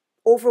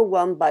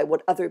overwhelmed by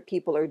what other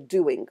people are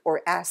doing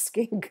or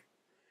asking.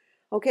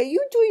 Okay,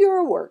 you do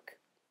your work.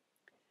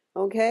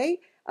 Okay,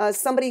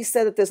 somebody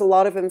said that there's a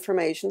lot of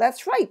information.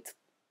 That's right.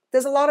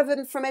 There's a lot of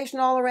information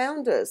all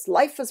around us.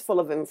 Life is full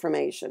of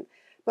information,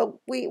 but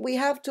we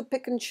have to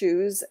pick and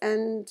choose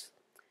and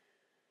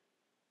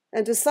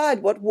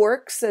decide what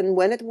works and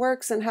when it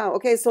works and how.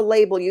 Okay, so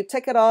label, you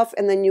tick it off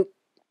and then you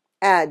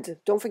add.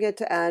 Don't forget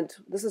to add.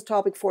 This is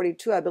topic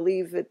 42. I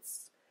believe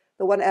it's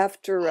the one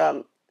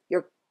after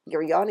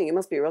you're yawning. You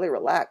must be really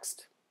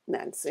relaxed,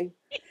 Nancy.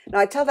 Now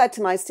I tell that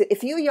to my students.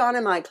 If you yawn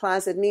in my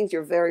class, it means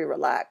you're very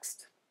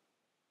relaxed.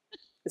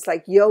 It's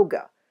like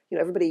yoga. You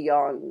know, everybody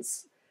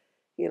yawns,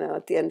 you know,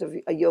 at the end of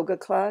a yoga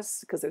class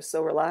because they're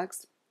so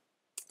relaxed.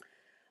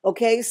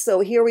 Okay,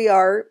 so here we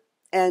are,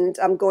 and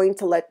I'm going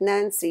to let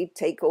Nancy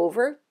take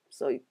over.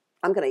 So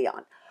I'm going to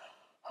yawn.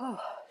 Oh,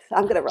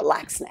 I'm going to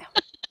relax now.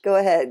 Go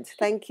ahead.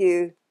 Thank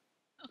you.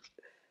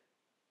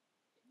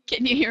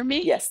 Can you hear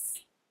me?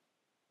 Yes.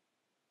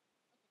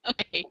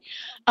 Okay.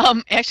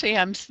 Actually,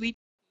 I'm sleepy.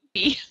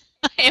 I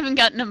haven't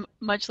gotten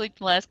much sleep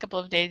the last couple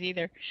of days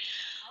either.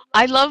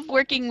 I love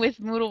working with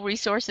Moodle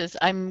resources.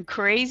 I'm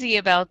crazy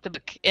about the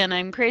book and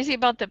I'm crazy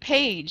about the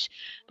page,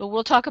 but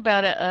we'll talk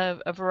about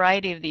a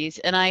variety of these.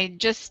 And I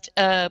just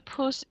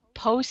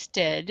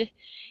posted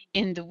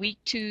in the week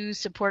 2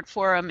 support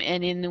forum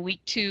and in the week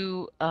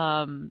 2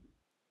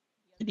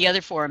 the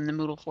other forum, the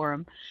Moodle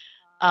forum,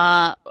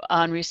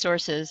 on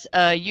resources,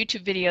 a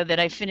YouTube video that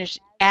I finished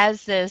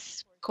as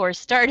this course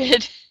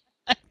started.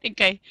 I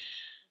think I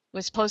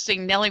was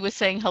posting, Nellie was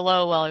saying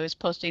hello while I was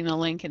posting the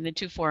link in the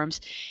 2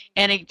 forums,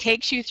 and it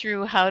takes you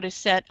through how to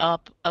set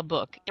up a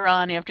book. Later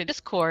on, after this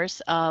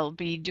course, I'll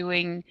be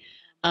doing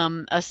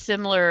a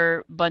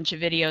similar bunch of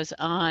videos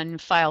on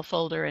file,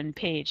 folder, and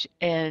page.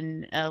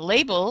 And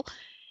label,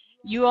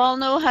 you all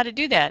know how to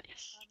do that.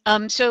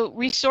 So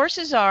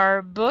resources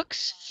are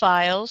books,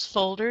 files,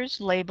 folders,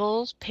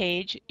 labels,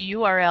 page,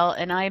 URL,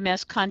 and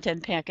IMS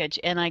content package.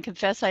 And I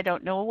confess I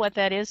don't know what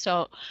that is,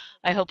 so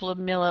I hope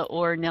Ludmilla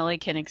or Nellie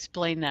can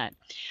explain that.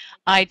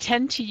 I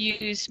tend to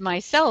use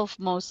myself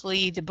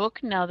mostly the book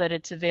now that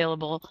it's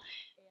available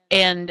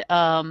and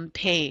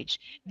page.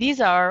 These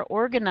are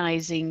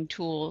organizing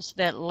tools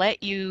that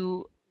let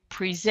you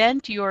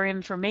present your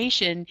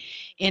information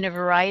in a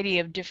variety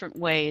of different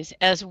ways,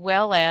 as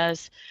well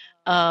as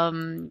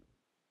um,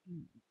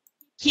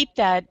 keep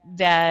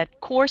that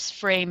course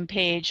frame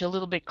page a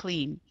little bit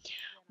clean.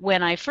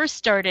 When I first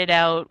started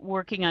out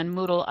working on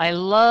Moodle, I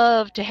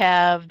loved to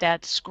have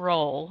that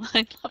scroll.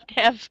 I love to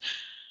have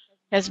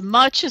as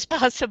much as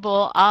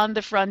possible on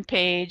the front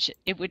page.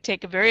 It would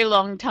take a very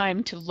long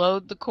time to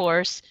load the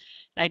course.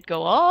 I'd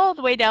go all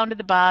the way down to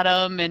the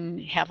bottom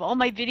and have all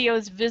my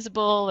videos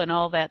visible and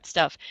all that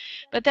stuff.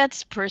 But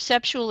that's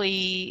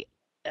perceptually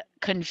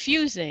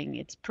confusing.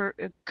 It's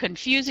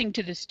confusing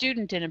to the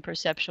student in a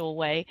perceptual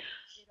way.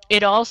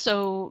 It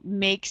also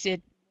makes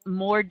it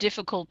more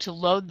difficult to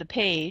load the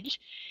page.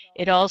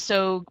 It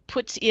also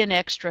puts in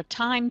extra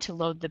time to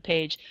load the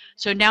page.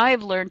 So now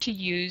I've learned to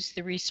use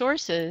the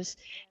resources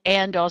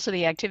and also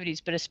the activities,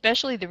 but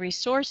especially the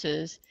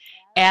resources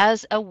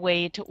as a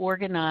way to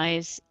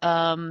organize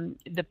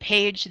the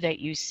page that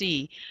you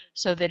see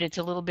so that it's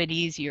a little bit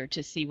easier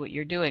to see what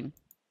you're doing.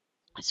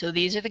 So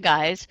these are the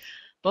guys: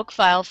 book,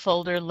 file,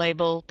 folder,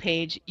 label,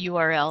 page,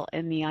 URL,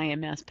 and the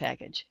IMS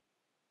package.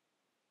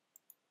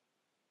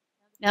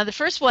 Now, the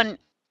first one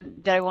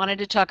that I wanted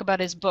to talk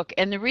about is book.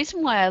 And the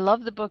reason why I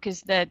love the book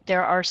is that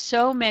there are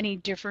so many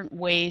different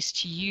ways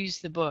to use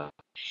the book.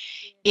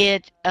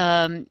 It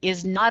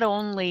is not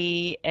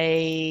only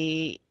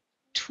a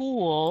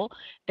tool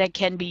that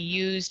can be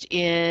used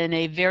in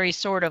a very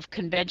sort of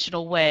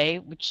conventional way,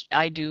 which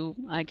I do,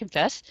 I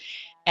confess,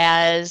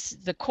 as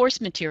the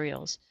course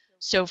materials.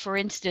 So for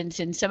instance,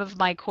 in some of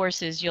my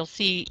courses, you'll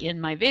see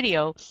in my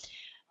video,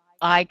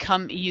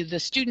 the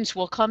students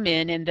will come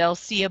in and they'll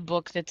see a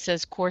book that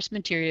says course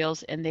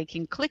materials, and they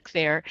can click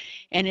there,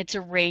 and it's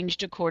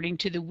arranged according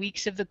to the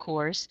weeks of the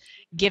course,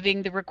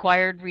 giving the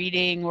required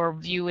reading or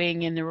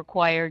viewing and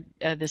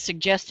the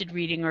suggested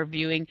reading or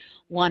viewing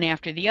one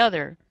after the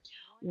other.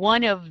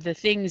 One of the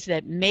things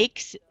that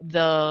makes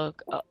the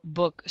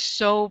book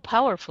so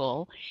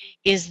powerful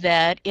is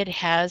that it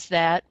has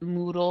that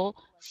Moodle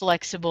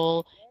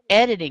flexible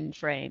editing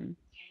frame.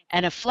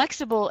 And a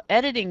flexible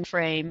editing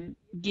frame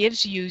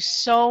gives you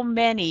so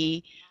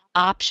many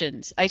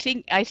options. I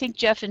think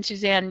Jeff and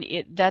Suzanne,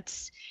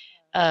 that's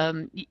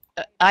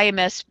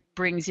IMS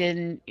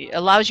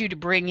allows you to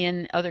bring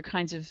in other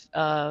kinds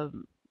of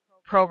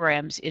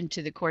programs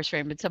into the course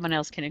frame, but someone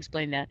else can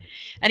explain that.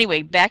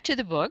 Anyway, back to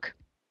the book.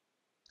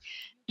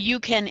 You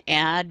can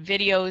add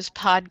videos,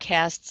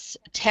 podcasts,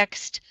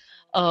 text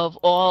of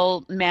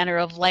all manner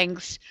of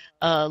lengths,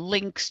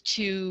 links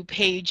to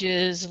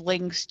pages,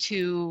 links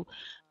to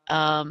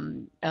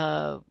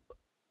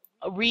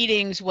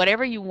readings,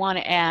 whatever you want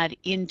to add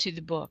into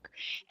the book.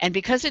 And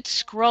because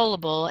it's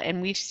scrollable,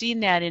 and we've seen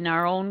that in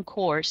our own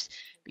course,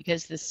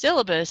 because the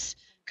syllabus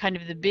kind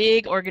of the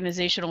big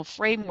organizational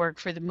framework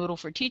for the Moodle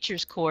for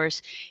Teachers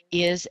course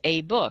is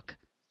a book.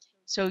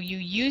 So you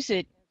use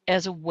it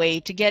as a way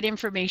to get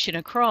information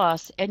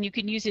across, and you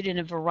can use it in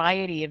a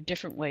variety of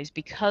different ways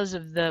because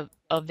of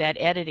that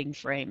editing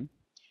frame,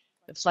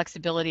 the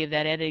flexibility of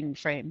that editing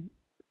frame.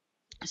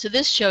 So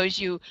this shows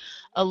you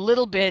a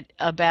little bit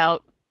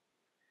about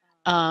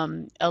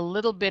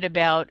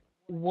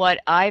what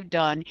I've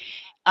done.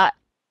 Uh,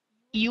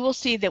 you will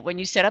see that when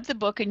you set up the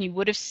book, and you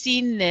would have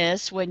seen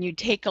this when you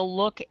take a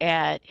look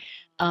at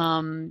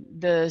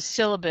the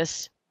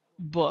syllabus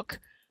book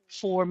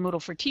for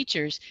Moodle for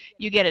Teachers,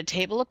 you get a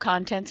table of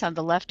contents on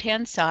the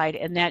left-hand side,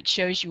 and that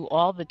shows you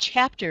all the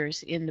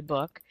chapters in the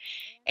book.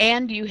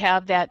 And you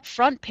have that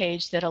front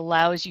page that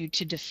allows you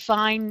to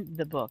define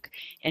the book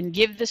and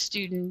give the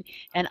student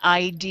an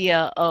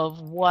idea of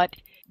what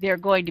they're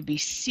going to be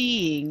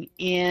seeing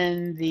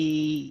in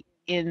the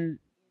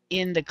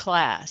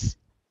class,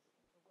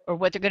 or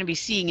what they're going to be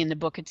seeing in the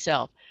book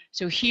itself.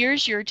 So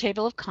here's your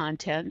table of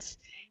contents.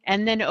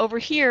 And then over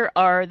here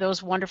are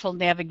those wonderful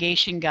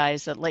navigation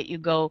guides that let you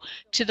go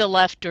to the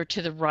left or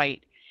to the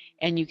right,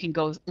 and you can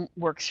go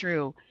work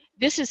through.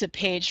 This is a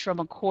page from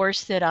a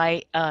course that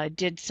I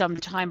did some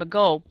time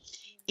ago,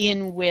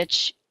 in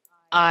which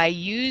I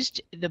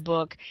used the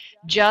book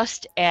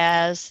just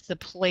as the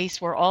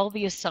place where all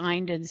the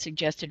assigned and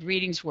suggested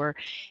readings were.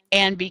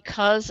 And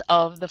because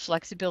of the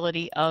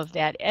flexibility of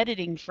that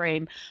editing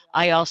frame,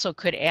 I also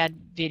could add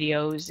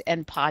videos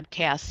and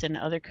podcasts and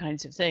other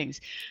kinds of things.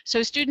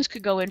 So students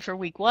could go in for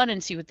week 1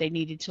 and see what they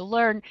needed to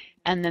learn,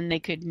 and then they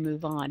could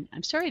move on.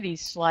 I'm sorry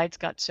these slides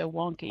got so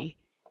wonky.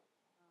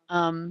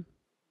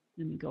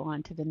 Let me go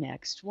on to the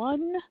next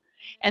one.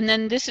 And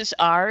then this is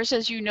ours,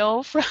 as you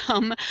know,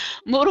 from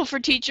Moodle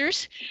for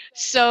Teachers.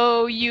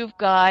 So you've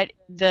got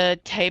the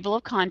table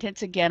of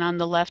contents again on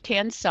the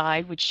left-hand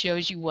side, which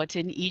shows you what's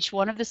in each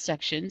one of the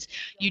sections.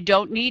 You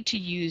don't need to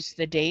use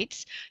the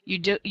dates.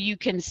 You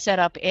can set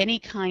up any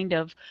kind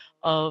of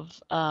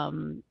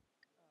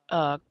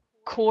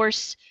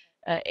course,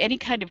 any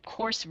kind of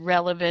course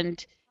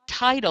relevant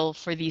title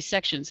for these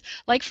sections.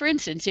 Like, for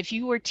instance, if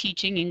you were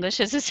teaching English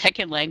as a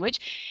second language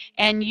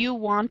and you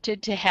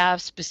wanted to have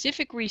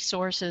specific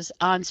resources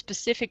on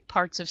specific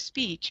parts of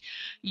speech,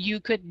 you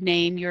could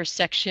name your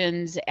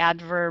sections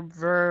adverb,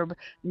 verb,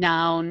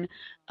 noun,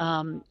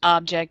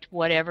 object,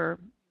 whatever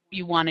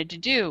you wanted to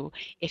do.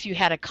 If you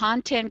had a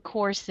content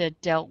course that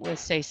dealt with,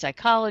 say,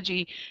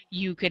 psychology,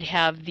 you could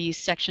have these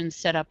sections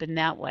set up in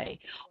that way.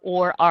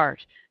 Or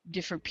art,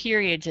 different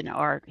periods in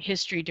art,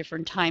 history,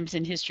 different times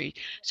in history.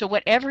 So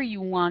whatever you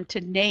want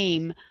to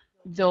name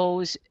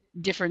those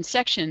different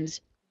sections,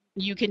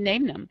 you can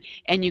name them,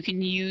 and you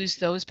can use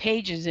those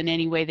pages in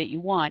any way that you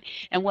want.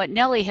 And what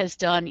Nellie has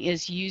done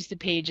is use the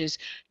pages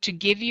to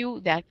give you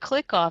that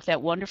click off,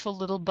 that wonderful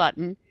little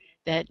button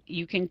that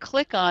you can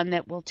click on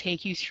that will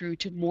take you through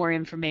to more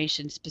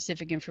information,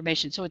 specific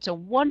information. So it's a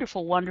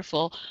wonderful,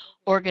 wonderful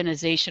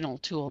organizational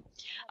tool.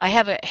 I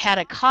had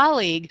a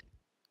colleague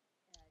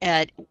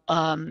at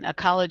a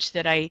college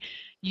that I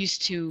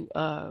used to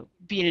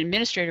be an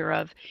administrator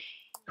of,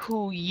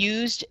 who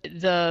used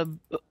the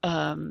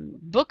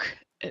book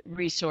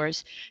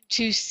resource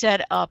to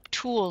set up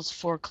tools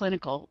for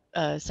clinical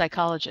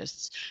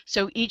psychologists.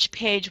 So each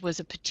page was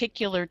a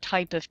particular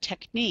type of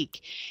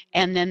technique,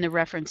 and then the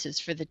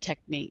references for the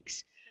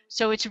techniques.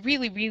 So it's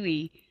really,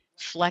 really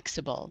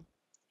flexible.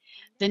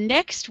 The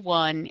next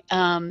one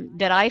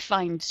that I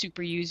find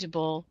super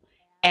usable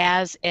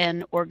as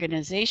an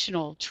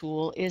organizational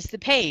tool is the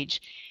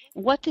page.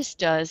 What this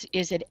does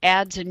is it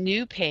adds a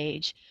new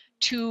page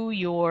to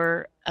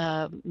your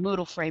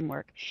Moodle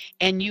framework,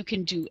 and you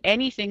can do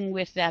anything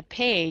with that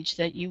page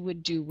that you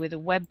would do with a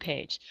web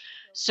page.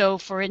 So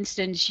for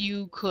instance,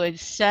 you could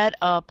set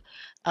up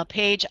a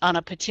page on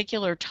a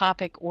particular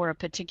topic or a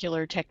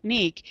particular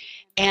technique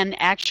and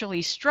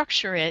actually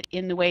structure it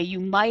in the way you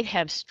might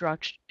have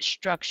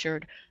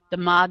structured the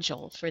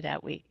module for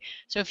that week.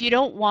 So if you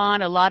don't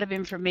want a lot of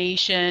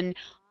information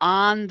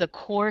on the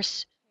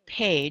course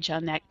page,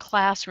 on that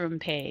classroom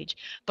page,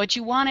 but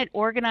you want it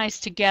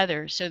organized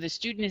together so the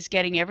student is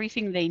getting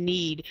everything they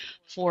need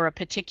for a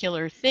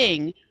particular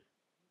thing,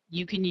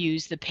 you can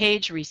use the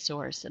page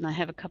resource. And I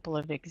have a couple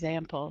of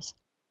examples.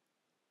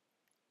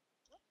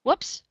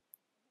 Whoops,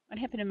 what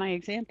happened to my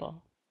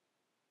example?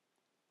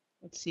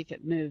 Let's see if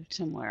it moved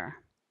somewhere.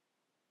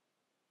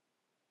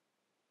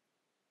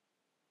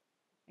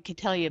 I can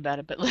tell you about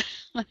it, but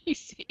let me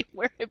see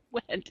where it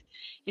went.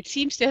 It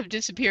seems to have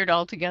disappeared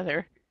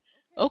altogether.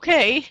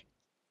 Okay.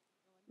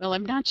 Well,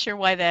 I'm not sure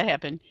why that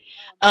happened.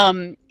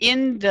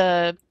 In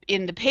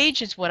the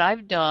pages, what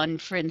I've done,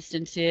 for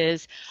instance,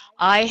 is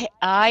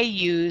I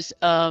use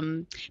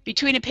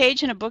between a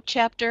page and a book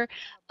chapter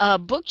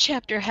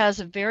has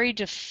a very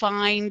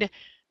defined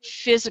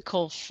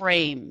physical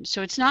frame,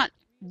 so it's not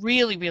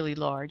really, really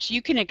large.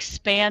 You can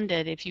expand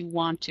it if you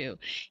want to.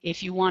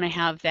 If you want to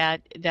have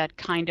that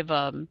kind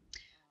of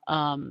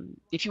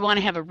if you want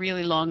to have a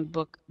really long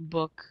book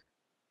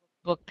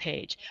book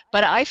page.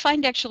 But I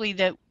find actually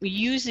that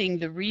using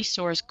the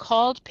resource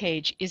called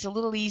page is a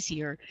little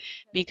easier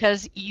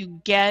because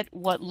you get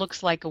what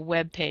looks like a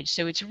web page.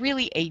 So it's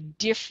really a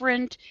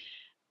different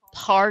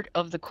part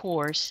of the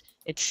course.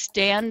 It's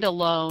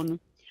standalone.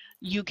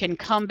 You can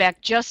come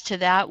back just to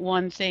that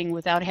one thing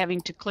without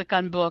having to click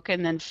on book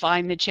and then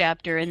find the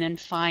chapter and then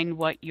find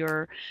what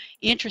you're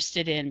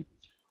interested in.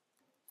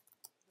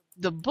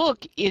 The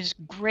book is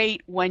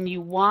great when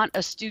you want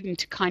a student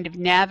to kind of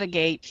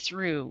navigate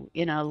through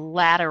in a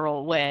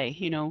lateral way.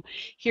 You know,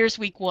 here's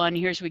week 1,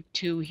 here's week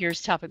 2,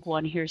 here's topic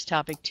 1, here's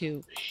topic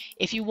 2.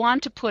 If you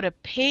want to put a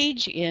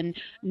page in,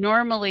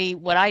 normally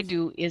what I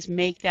do is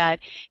make that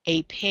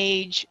a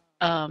page,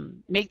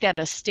 make that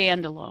a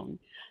standalone.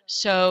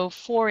 So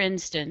for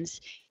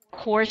instance,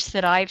 course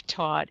that I've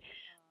taught,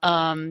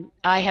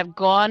 I have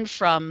gone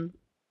from,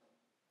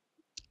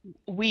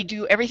 we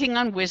do everything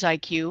on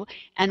WizIQ,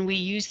 and we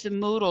use the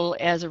Moodle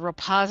as a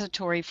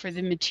repository for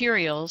the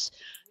materials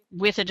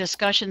with a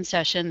discussion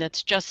session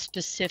that's just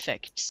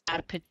specific to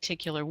that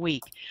particular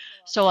week.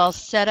 So I'll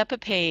set up a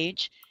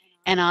page,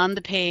 and on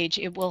the page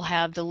it will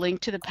have the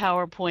link to the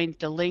PowerPoint,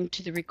 the link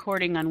to the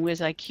recording on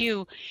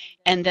WizIQ,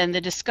 and then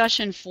the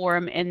discussion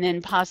forum, and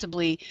then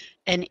possibly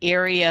an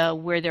area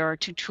where there are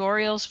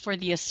tutorials for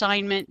the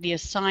assignment,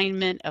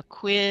 a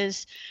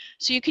quiz.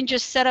 So you can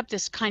just set up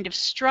this kind of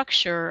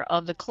structure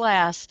of the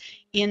class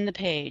in the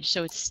page.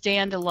 So it's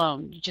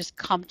standalone. You just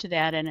come to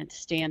that and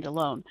it's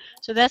standalone.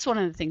 So that's one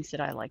of the things that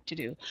I like to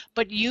do.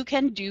 But you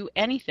can do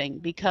anything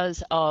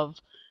because of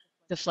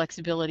the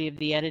flexibility of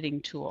the editing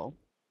tool.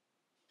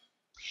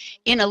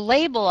 In a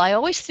label, I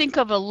always think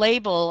of a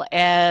label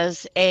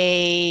as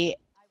I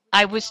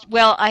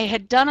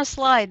had done a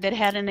slide that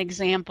had an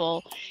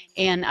example,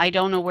 and I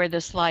don't know where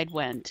the slide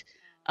went.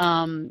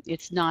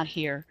 It's not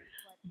here.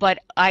 But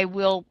I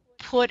will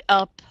put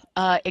up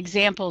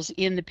examples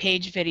in the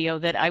page video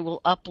that I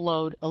will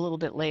upload a little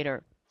bit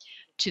later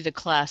to the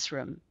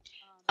classroom.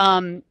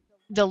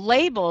 The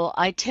label,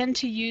 I tend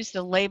to use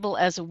the label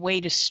as a way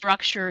to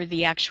structure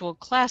the actual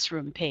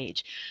classroom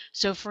page.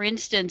 So for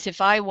instance, if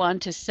I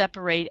want to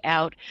separate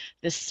out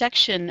the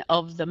section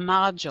of the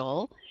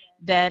module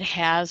that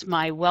has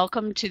my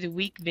welcome to the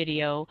week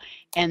video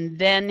and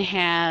then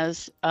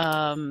has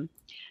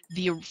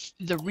the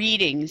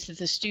readings that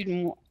the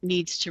student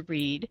needs to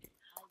read,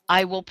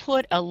 I will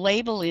put a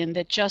label in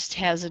that just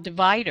has a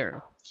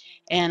divider.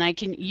 And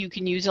you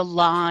can use a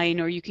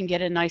line, or you can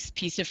get a nice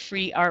piece of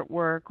free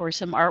artwork or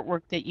some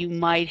artwork that you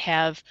might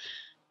have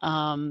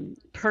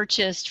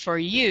purchased for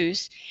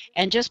use,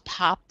 and just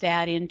pop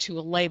that into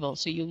a label.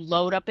 So you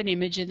load up an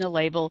image in the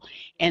label,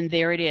 and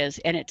there it is.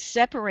 And it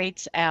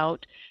separates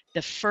out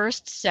the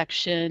first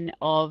section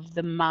of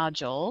the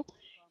module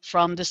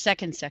from the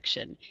second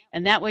section.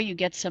 And that way you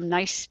get some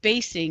nice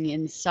spacing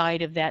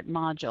inside of that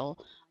module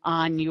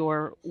on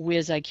your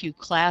WizIQ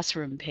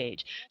classroom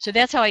page. So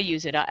that's how I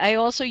use it. I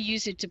also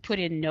use it to put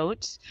in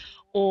notes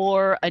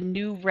or a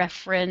new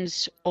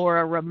reference or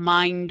a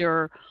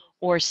reminder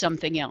or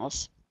something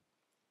else.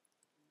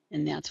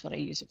 And that's what I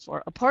use it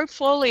for. A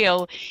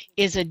portfolio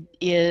is a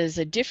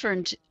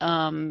different,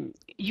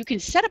 you can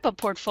set up a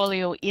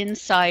portfolio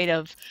inside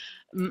of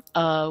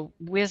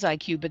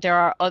WizIQ, but there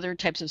are other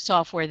types of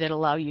software that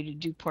allow you to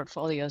do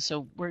portfolios.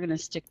 So we're going to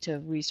stick to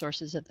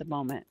resources at the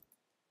moment.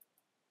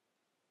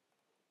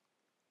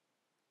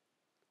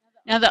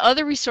 Now the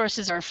other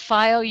resources are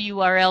file,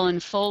 URL,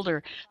 and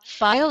folder.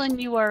 File and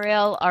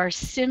URL are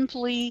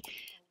simply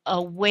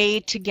a way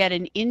to get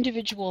an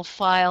individual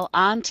file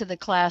onto the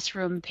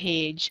classroom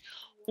page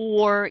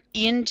or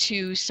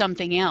into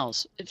something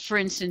else. For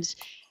instance,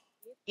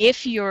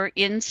 if you're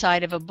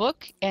inside of a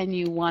book and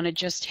you want to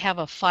just have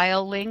a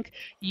file link,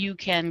 you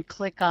can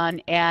click on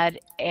add,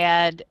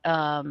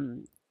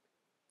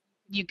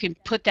 you can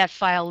put that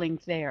file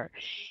link there.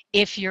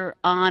 If you're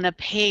on a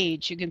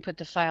page, you can put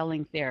the file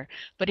link there.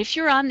 But if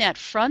you're on that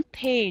front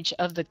page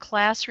of the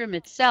classroom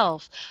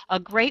itself, a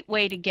great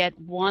way to get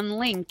one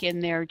link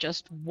in there,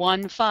 just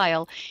one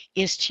file,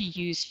 is to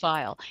use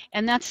file.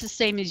 And that's the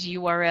same as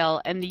URL.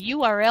 And the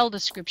URL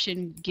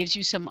description gives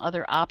you some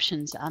other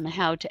options on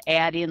how to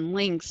add in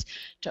links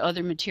to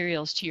other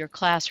materials to your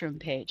classroom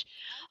page.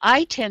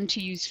 I tend to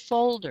use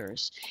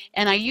folders,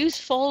 and I use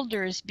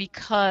folders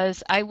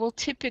because I will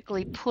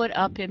typically put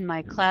up in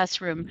my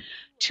classroom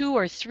 2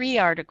 or 3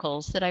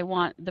 articles that I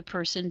want the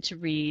person to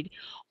read,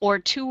 or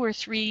 2 or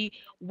 3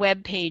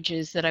 web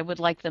pages that I would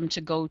like them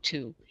to go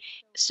to.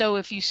 So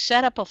if you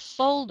set up a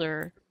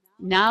folder,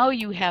 now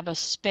you have a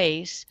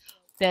space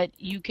that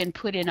you can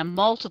put in a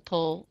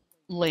multiple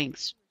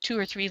links, 2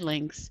 or 3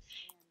 links,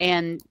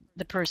 and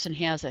the person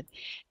has it.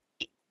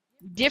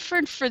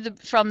 Different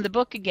from the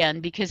book again,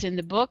 because in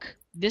the book,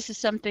 this is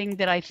something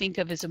that I think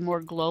of as a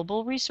more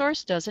global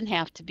resource, doesn't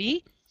have to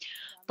be,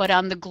 but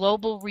on the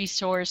global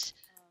resource,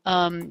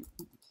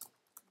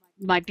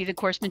 might be the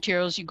course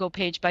materials, you go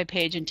page by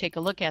page and take a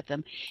look at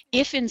them.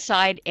 If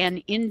inside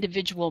an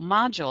individual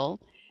module,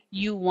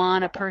 you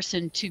want a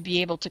person to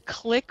be able to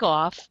click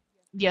off,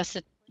 yes,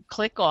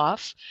 click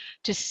off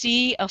to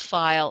see a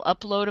file,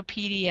 upload a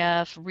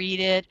PDF, read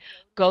it,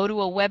 go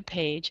to a web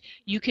page,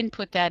 you can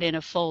put that in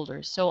a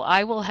folder. So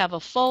I will have a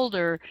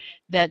folder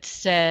that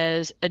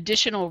says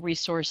additional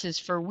resources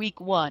for week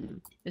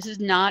 1. This is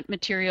not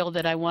material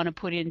that I want to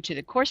put into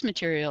the course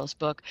materials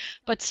book,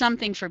 but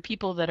something for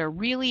people that are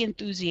really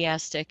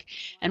enthusiastic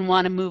and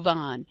want to move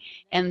on.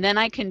 And then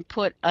I can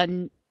put a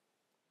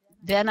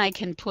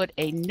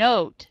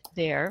note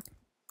there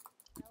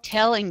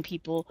telling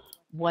people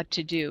what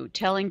to do,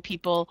 telling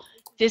people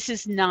this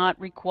is not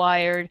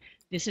required,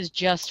 this is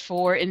just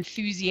for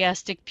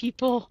enthusiastic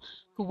people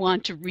who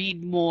want to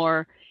read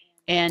more,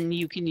 and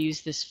you can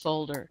use this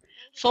folder.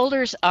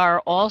 Folders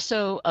are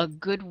also a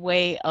good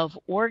way of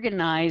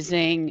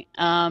organizing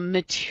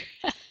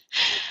material.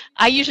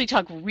 I usually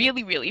talk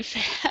really, really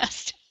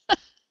fast,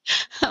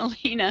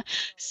 Alina,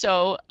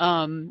 so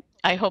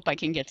I hope I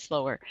can get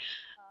slower.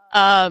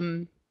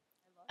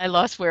 I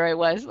lost where I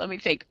was. Let me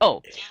think.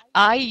 Oh,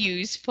 I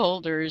use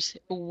folders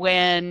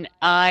when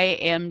I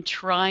am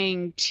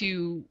trying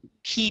to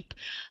keep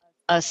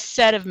a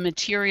set of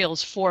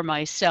materials for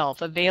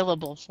myself,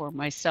 available for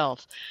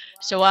myself.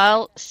 So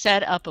I'll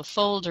set up a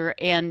folder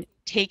and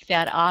take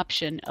that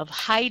option of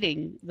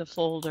hiding the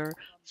folder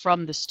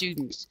from the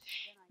students.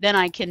 Then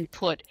I can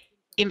put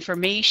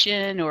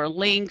information or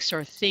links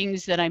or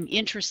things that I'm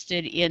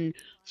interested in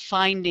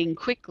finding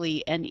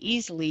quickly and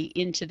easily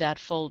into that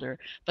folder.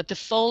 But the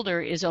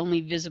folder is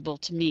only visible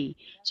to me.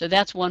 So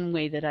that's one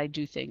way that I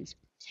do things.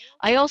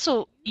 I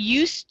also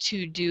used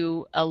to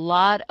do a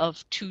lot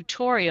of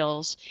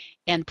tutorials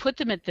and put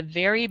them at the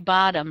very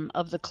bottom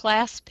of the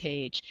class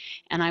page.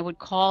 And I would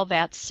call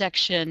that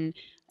section,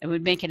 I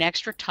would make an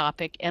extra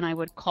topic, and I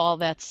would call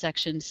that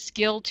section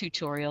Skill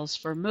Tutorials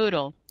for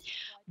Moodle.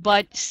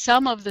 But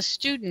some of the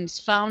students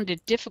found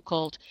it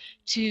difficult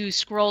to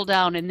scroll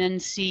down and then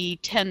see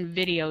 10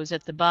 videos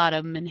at the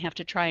bottom and have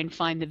to try and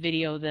find the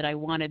video that I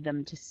wanted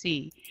them to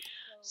see.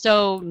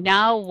 So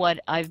now what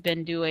I've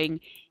been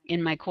doing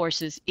in my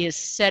courses is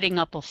setting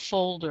up a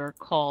folder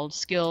called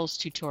Skills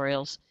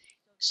Tutorials.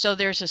 So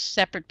there's a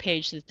separate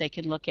page that they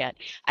can look at.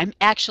 I'm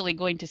actually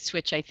going to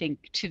switch, I think,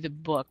 to the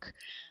book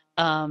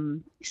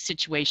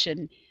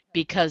situation,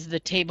 because the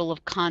table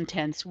of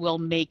contents will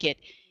make it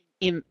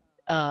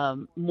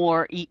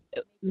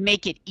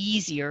make it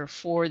easier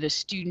for the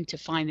student to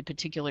find the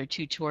particular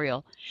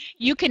tutorial.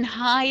 You can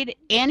hide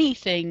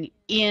anything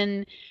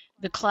in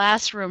the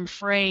classroom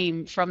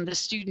frame from the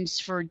students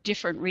for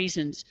different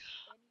reasons.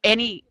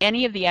 Any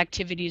of the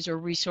activities or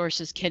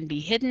resources can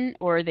be hidden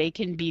or they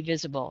can be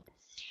visible.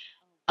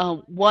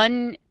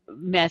 One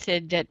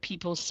method that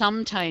people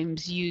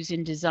sometimes use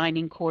in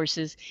designing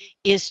courses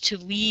is to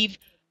leave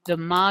the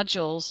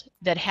modules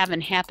that haven't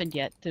happened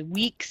yet, the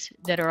weeks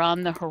that are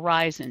on the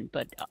horizon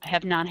but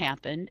have not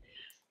happened,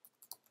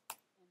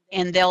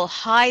 and they'll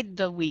hide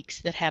the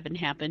weeks that haven't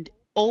happened,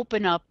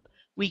 open up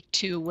week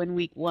 2 when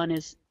week 1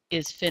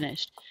 is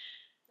finished.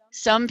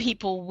 Some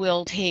people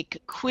will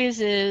take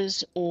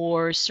quizzes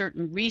or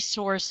certain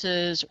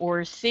resources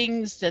or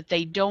things that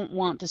they don't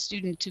want the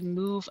student to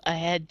move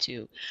ahead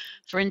to.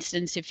 For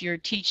instance, if you're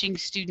teaching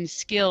students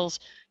skills,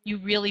 you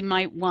really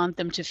might want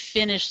them to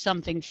finish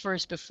something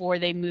first before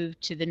they move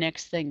to the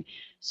next thing.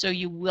 So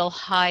you will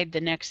hide the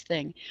next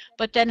thing.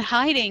 But then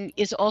hiding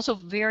is also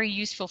very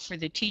useful for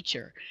the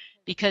teacher,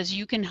 because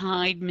you can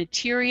hide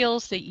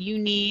materials that you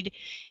need,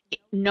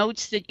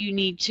 notes that you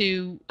need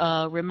to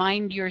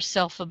remind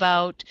yourself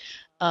about,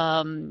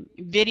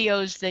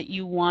 videos that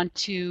you want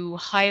to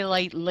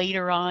highlight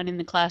later on in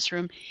the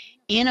classroom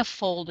in a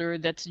folder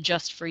that's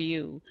just for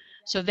you.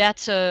 So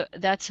that's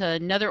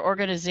another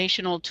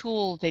organizational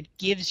tool that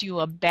gives you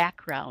a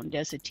background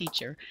as a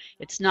teacher.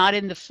 It's not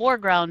in the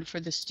foreground for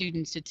the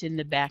students, it's in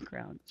the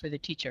background for the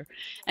teacher.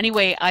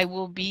 Anyway, I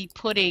will be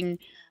putting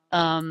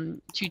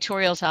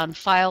tutorials on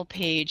file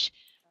page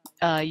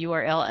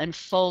URL and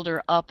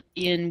folder up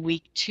in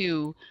week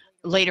 2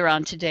 later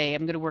on today.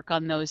 I'm going to work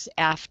on those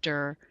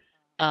after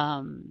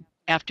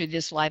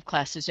this live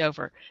class is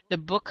over. The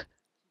book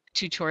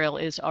tutorial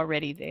is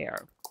already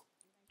there.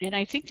 And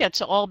I think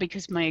that's all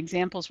because my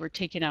examples were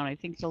taken out. I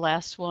think the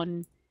last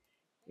one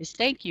is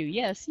thank you.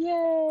 Yes,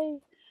 yay.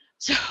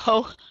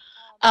 So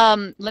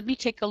let me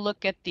take a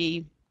look at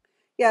the.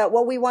 Yeah,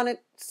 what we wanted,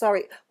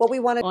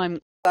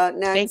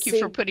 Nancy. Thank you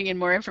for putting in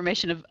more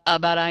information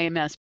about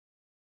IMS.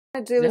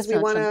 That's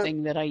not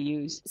something that I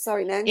use.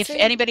 Sorry, Nancy. If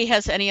anybody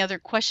has any other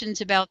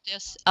questions about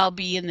this, I'll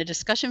be in the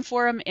discussion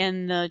forum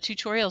and the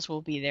tutorials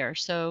will be there.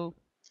 So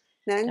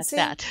Nancy,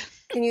 that's that.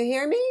 Can you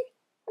hear me?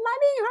 Am I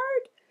being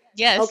heard?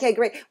 Yes. Okay,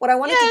 great. What I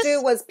wanted to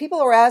do was, people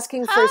are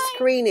asking for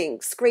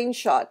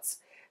screenshots.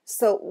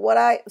 So what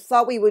I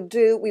thought we would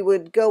do, we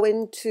would go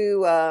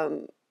into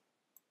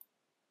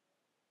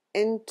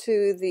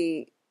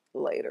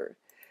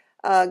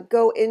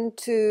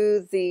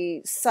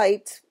the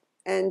site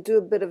and do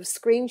a bit of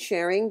screen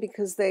sharing,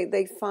 because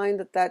they find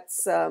that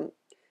that's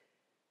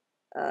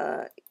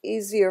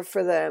easier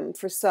for them,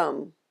 for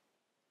some.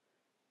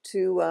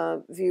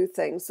 view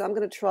things. So I'm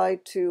going to try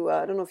to,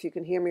 I don't know if you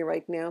can hear me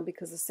right now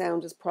because the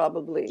sound is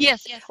probably,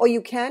 Yes. oh,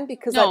 you can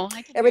because No,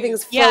 I can hear you.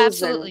 everything's Yeah, frozen.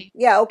 absolutely.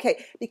 Yeah,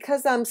 okay.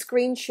 Because I'm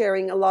screen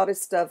sharing, a lot of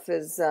stuff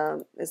is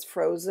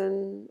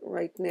frozen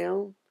right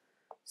now.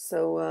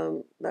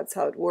 So that's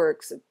how it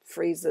works. It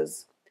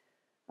freezes.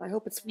 I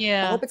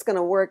Yeah. hope it's going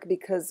to work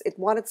because it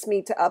wants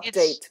me to It's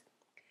update.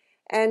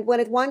 And when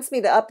it wants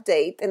me to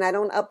update and I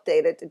don't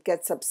update it, it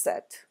gets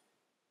upset.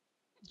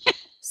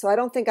 So I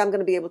don't think I'm going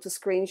to be able to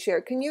screen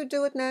share. Can you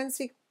do it,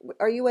 Nancy?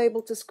 Are you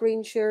able to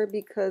screen share?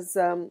 Because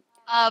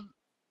uh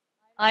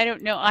I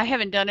don't know. I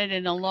haven't done it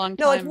in a long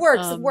no, it time.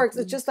 works. It works.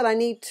 It's just that I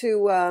need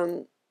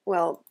to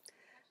well,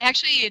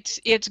 Actually,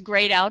 it's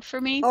grayed out for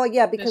me, oh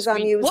yeah, the because I'm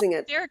screen. Whoop, using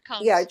it. there it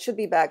Yeah, comes. it should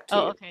be back to Oh,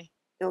 you. okay.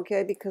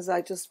 Okay, because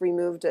I just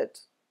removed it.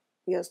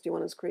 Yes, do you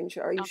want to screen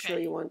share? Are you sure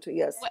Okay. you want to?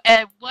 Yes.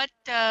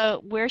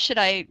 Where should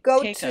I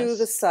Go take to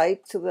the us?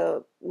 site, to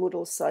the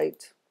Moodle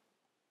site.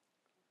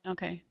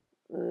 Okay.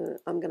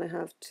 I'm gonna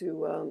have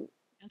to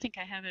I think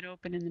I have it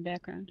open in the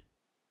background.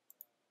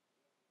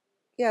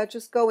 yeah,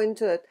 just go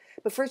into it.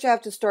 But first you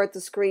have to start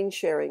the screen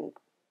sharing.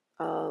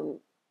 Um,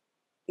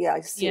 yeah,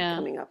 I see it Yeah.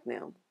 coming up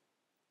now.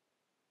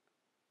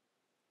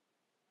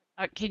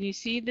 Can you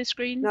see the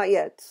screen? Not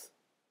yet,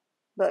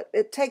 but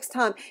it takes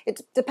time.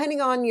 It's depending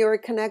on your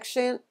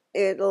connection,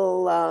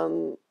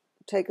 it'll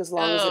take as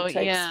long as Oh, it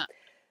takes. yeah.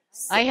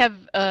 I So,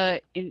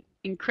 have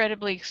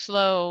incredibly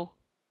slow.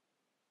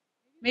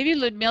 Maybe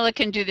Ludmilla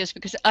can do this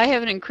because I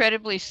have an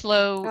incredibly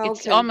slow,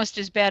 it's okay. almost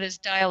as bad as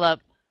dial-up.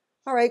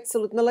 All right, so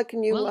Ludmilla,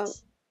 can you Well,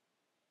 it's,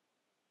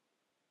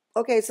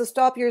 okay, so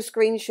stop your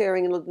screen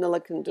sharing and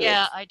Ludmilla can do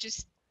yeah,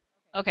 it.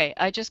 okay,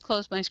 I just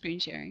closed my screen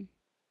sharing.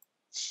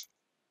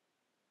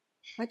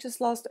 I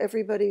just lost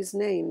everybody's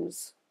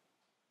names.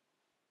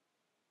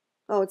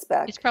 Oh, it's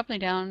It's back. probably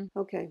down.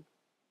 Okay.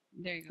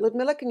 There you go.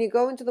 Ludmilla, can you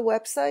go into the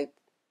website?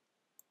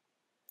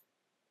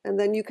 And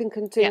then you can Yeah,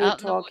 continue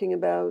talking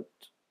about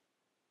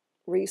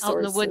out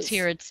in the woods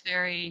here, resources. it's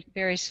very,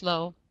 very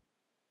slow.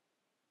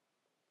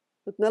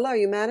 Ludmilla, are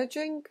you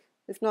managing?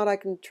 If not, I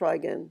can try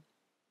again.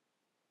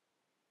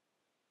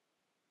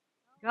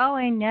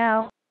 Going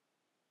now.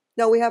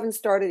 No, we haven't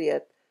started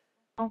yet.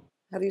 Do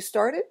Have you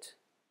started?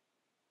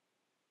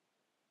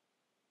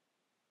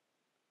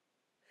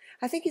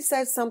 I think he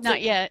said Not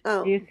something. yet.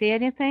 Oh, you see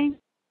anything?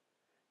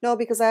 no,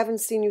 because I haven't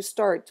seen you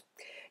start.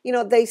 You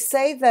know, they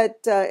say that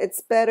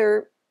it's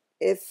better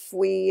if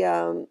we,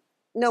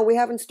 no, we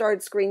haven't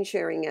started screen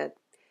sharing yet.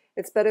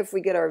 It's better if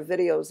we get our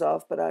videos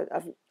off, but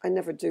I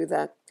never do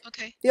that.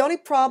 Okay. The only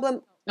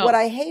problem, what Oh,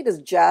 I hate is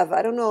Java.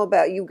 I don't know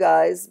about you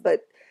guys,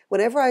 but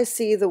whenever I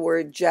see the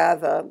word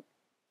Java,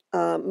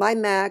 my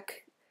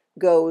Mac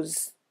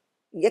goes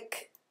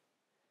yick.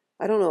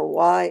 I don't know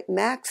why.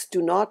 Macs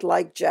do not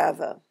like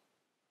Java,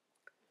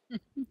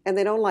 and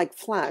they don't like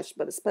Flash,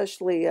 but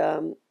especially.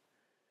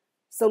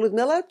 So,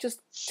 Ludmilla, just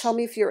tell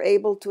me if you're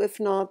able to. If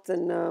not,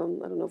 then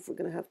I don't know if we're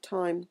going to have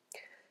time.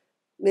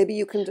 Maybe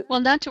you can. well,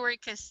 not to worry,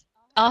 because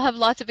I'll have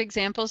lots of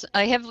examples.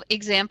 I have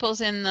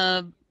examples in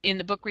the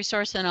book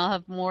resource, and I'll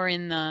have more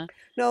in the.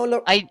 No,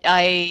 look.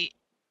 I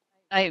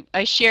I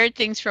I shared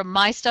things from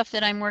my stuff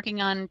that I'm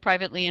working on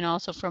privately, and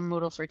also from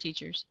Moodle for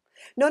Teachers.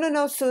 No, no,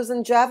 no,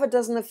 Susan. Java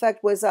doesn't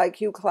affect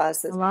WizIQ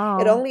classes. It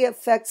Hello. only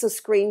affects the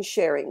screen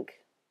sharing.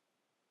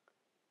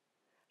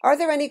 Are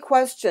there any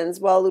questions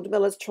while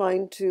Ludmilla's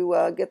trying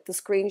to get the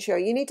screen share?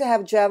 You need to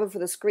have Java for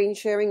the screen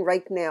sharing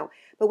right now.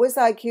 But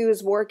WizIQ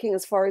is working,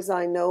 as far as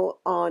I know,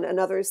 on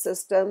another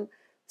system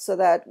so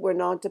that we're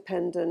not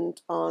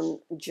dependent on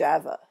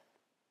Java.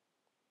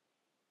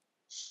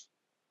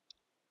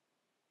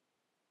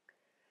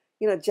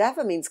 You know,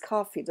 Java means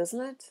coffee,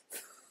 doesn't it?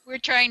 We're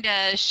trying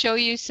to show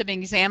you some But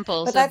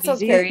examples of that's these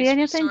Do you okay. see various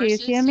anything? Do you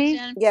resources, hear me?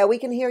 Suzanne. Yeah, we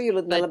can hear you, But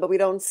Ludmilla, but we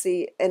don't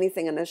see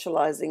anything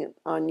initializing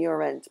on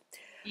your end.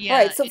 All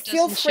right, yeah, so it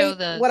feel doesn't show free.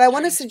 the What I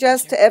want to starting screen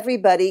suggest share. to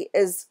everybody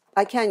is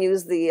I can't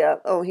use the,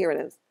 oh, here it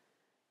is.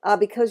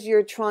 Because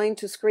you're trying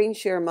to screen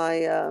share my,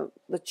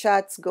 the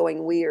chat's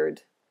going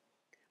weird.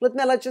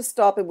 Ludmilla, just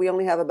stop it. We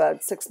only have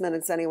about 6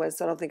 minutes anyway,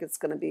 so I don't think it's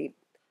going to be.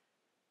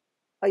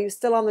 Are you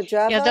still on the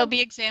Yeah, there'll Java?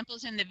 be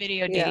examples in the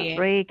video, Yeah. Didier.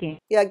 Breaking.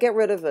 Yeah, get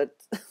rid of it.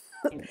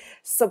 The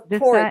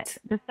Support.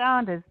 the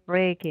sound is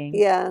breaking.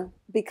 Yeah,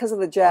 because of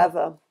the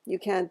Java. You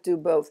can't do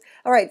both.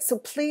 All right, so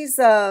please,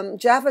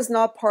 Java is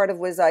not part of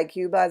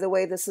WizIQ, by the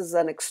way. This is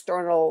an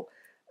external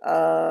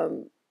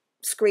um,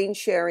 screen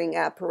sharing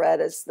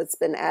apparatus that's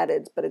been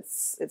added, but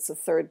it's a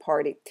third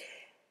party.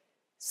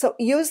 So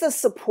use the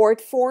support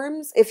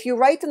forms. If you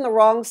write in the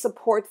wrong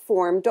support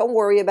form, don't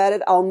worry about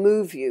it. I'll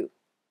move you.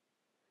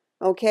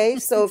 Okay,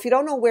 so if you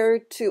don't know where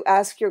to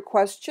ask your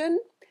question,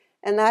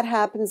 and that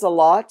happens a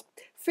lot,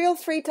 feel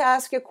free to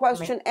ask your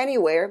question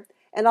anywhere,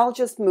 and I'll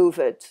just move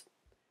it.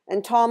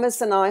 And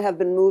Thomas and I have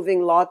been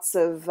moving lots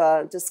of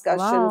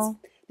discussions Hello.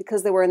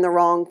 because they were in the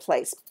wrong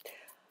place.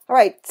 All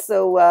right,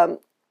 so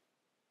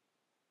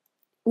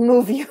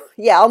move you.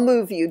 Yeah, I'll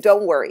move you.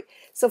 Don't worry.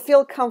 So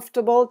feel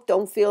comfortable.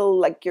 Don't feel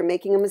like you're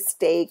making a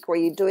mistake or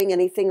you're doing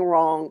anything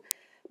wrong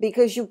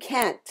because you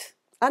can't.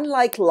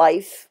 Unlike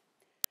life,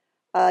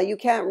 You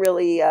can't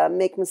really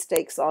make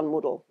mistakes on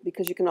Moodle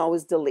because you can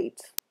always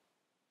delete.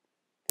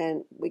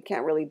 And we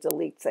can't really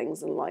delete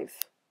things in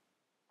life.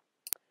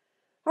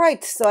 All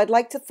right, so I'd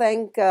like to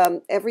thank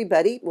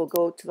everybody. We'll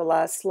go to the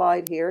last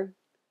slide here.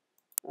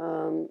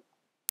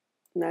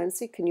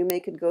 Nancy, can you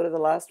make it go to the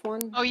last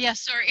one? Oh,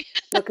 yes, sorry.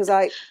 No,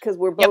 because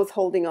we're Yep. both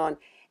holding on.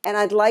 And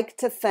I'd like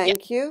to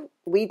thank you.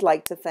 We'd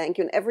like to thank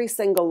you in every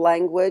single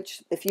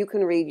language. If you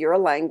can read your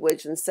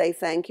language and say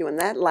thank you in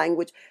that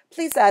language,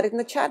 please add it in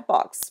the chat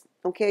box.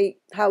 Okay,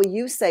 how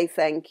you say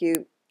thank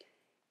you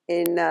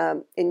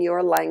in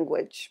your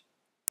language.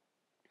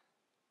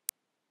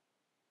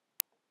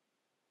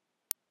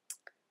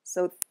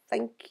 So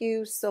thank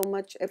you so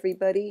much,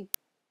 everybody.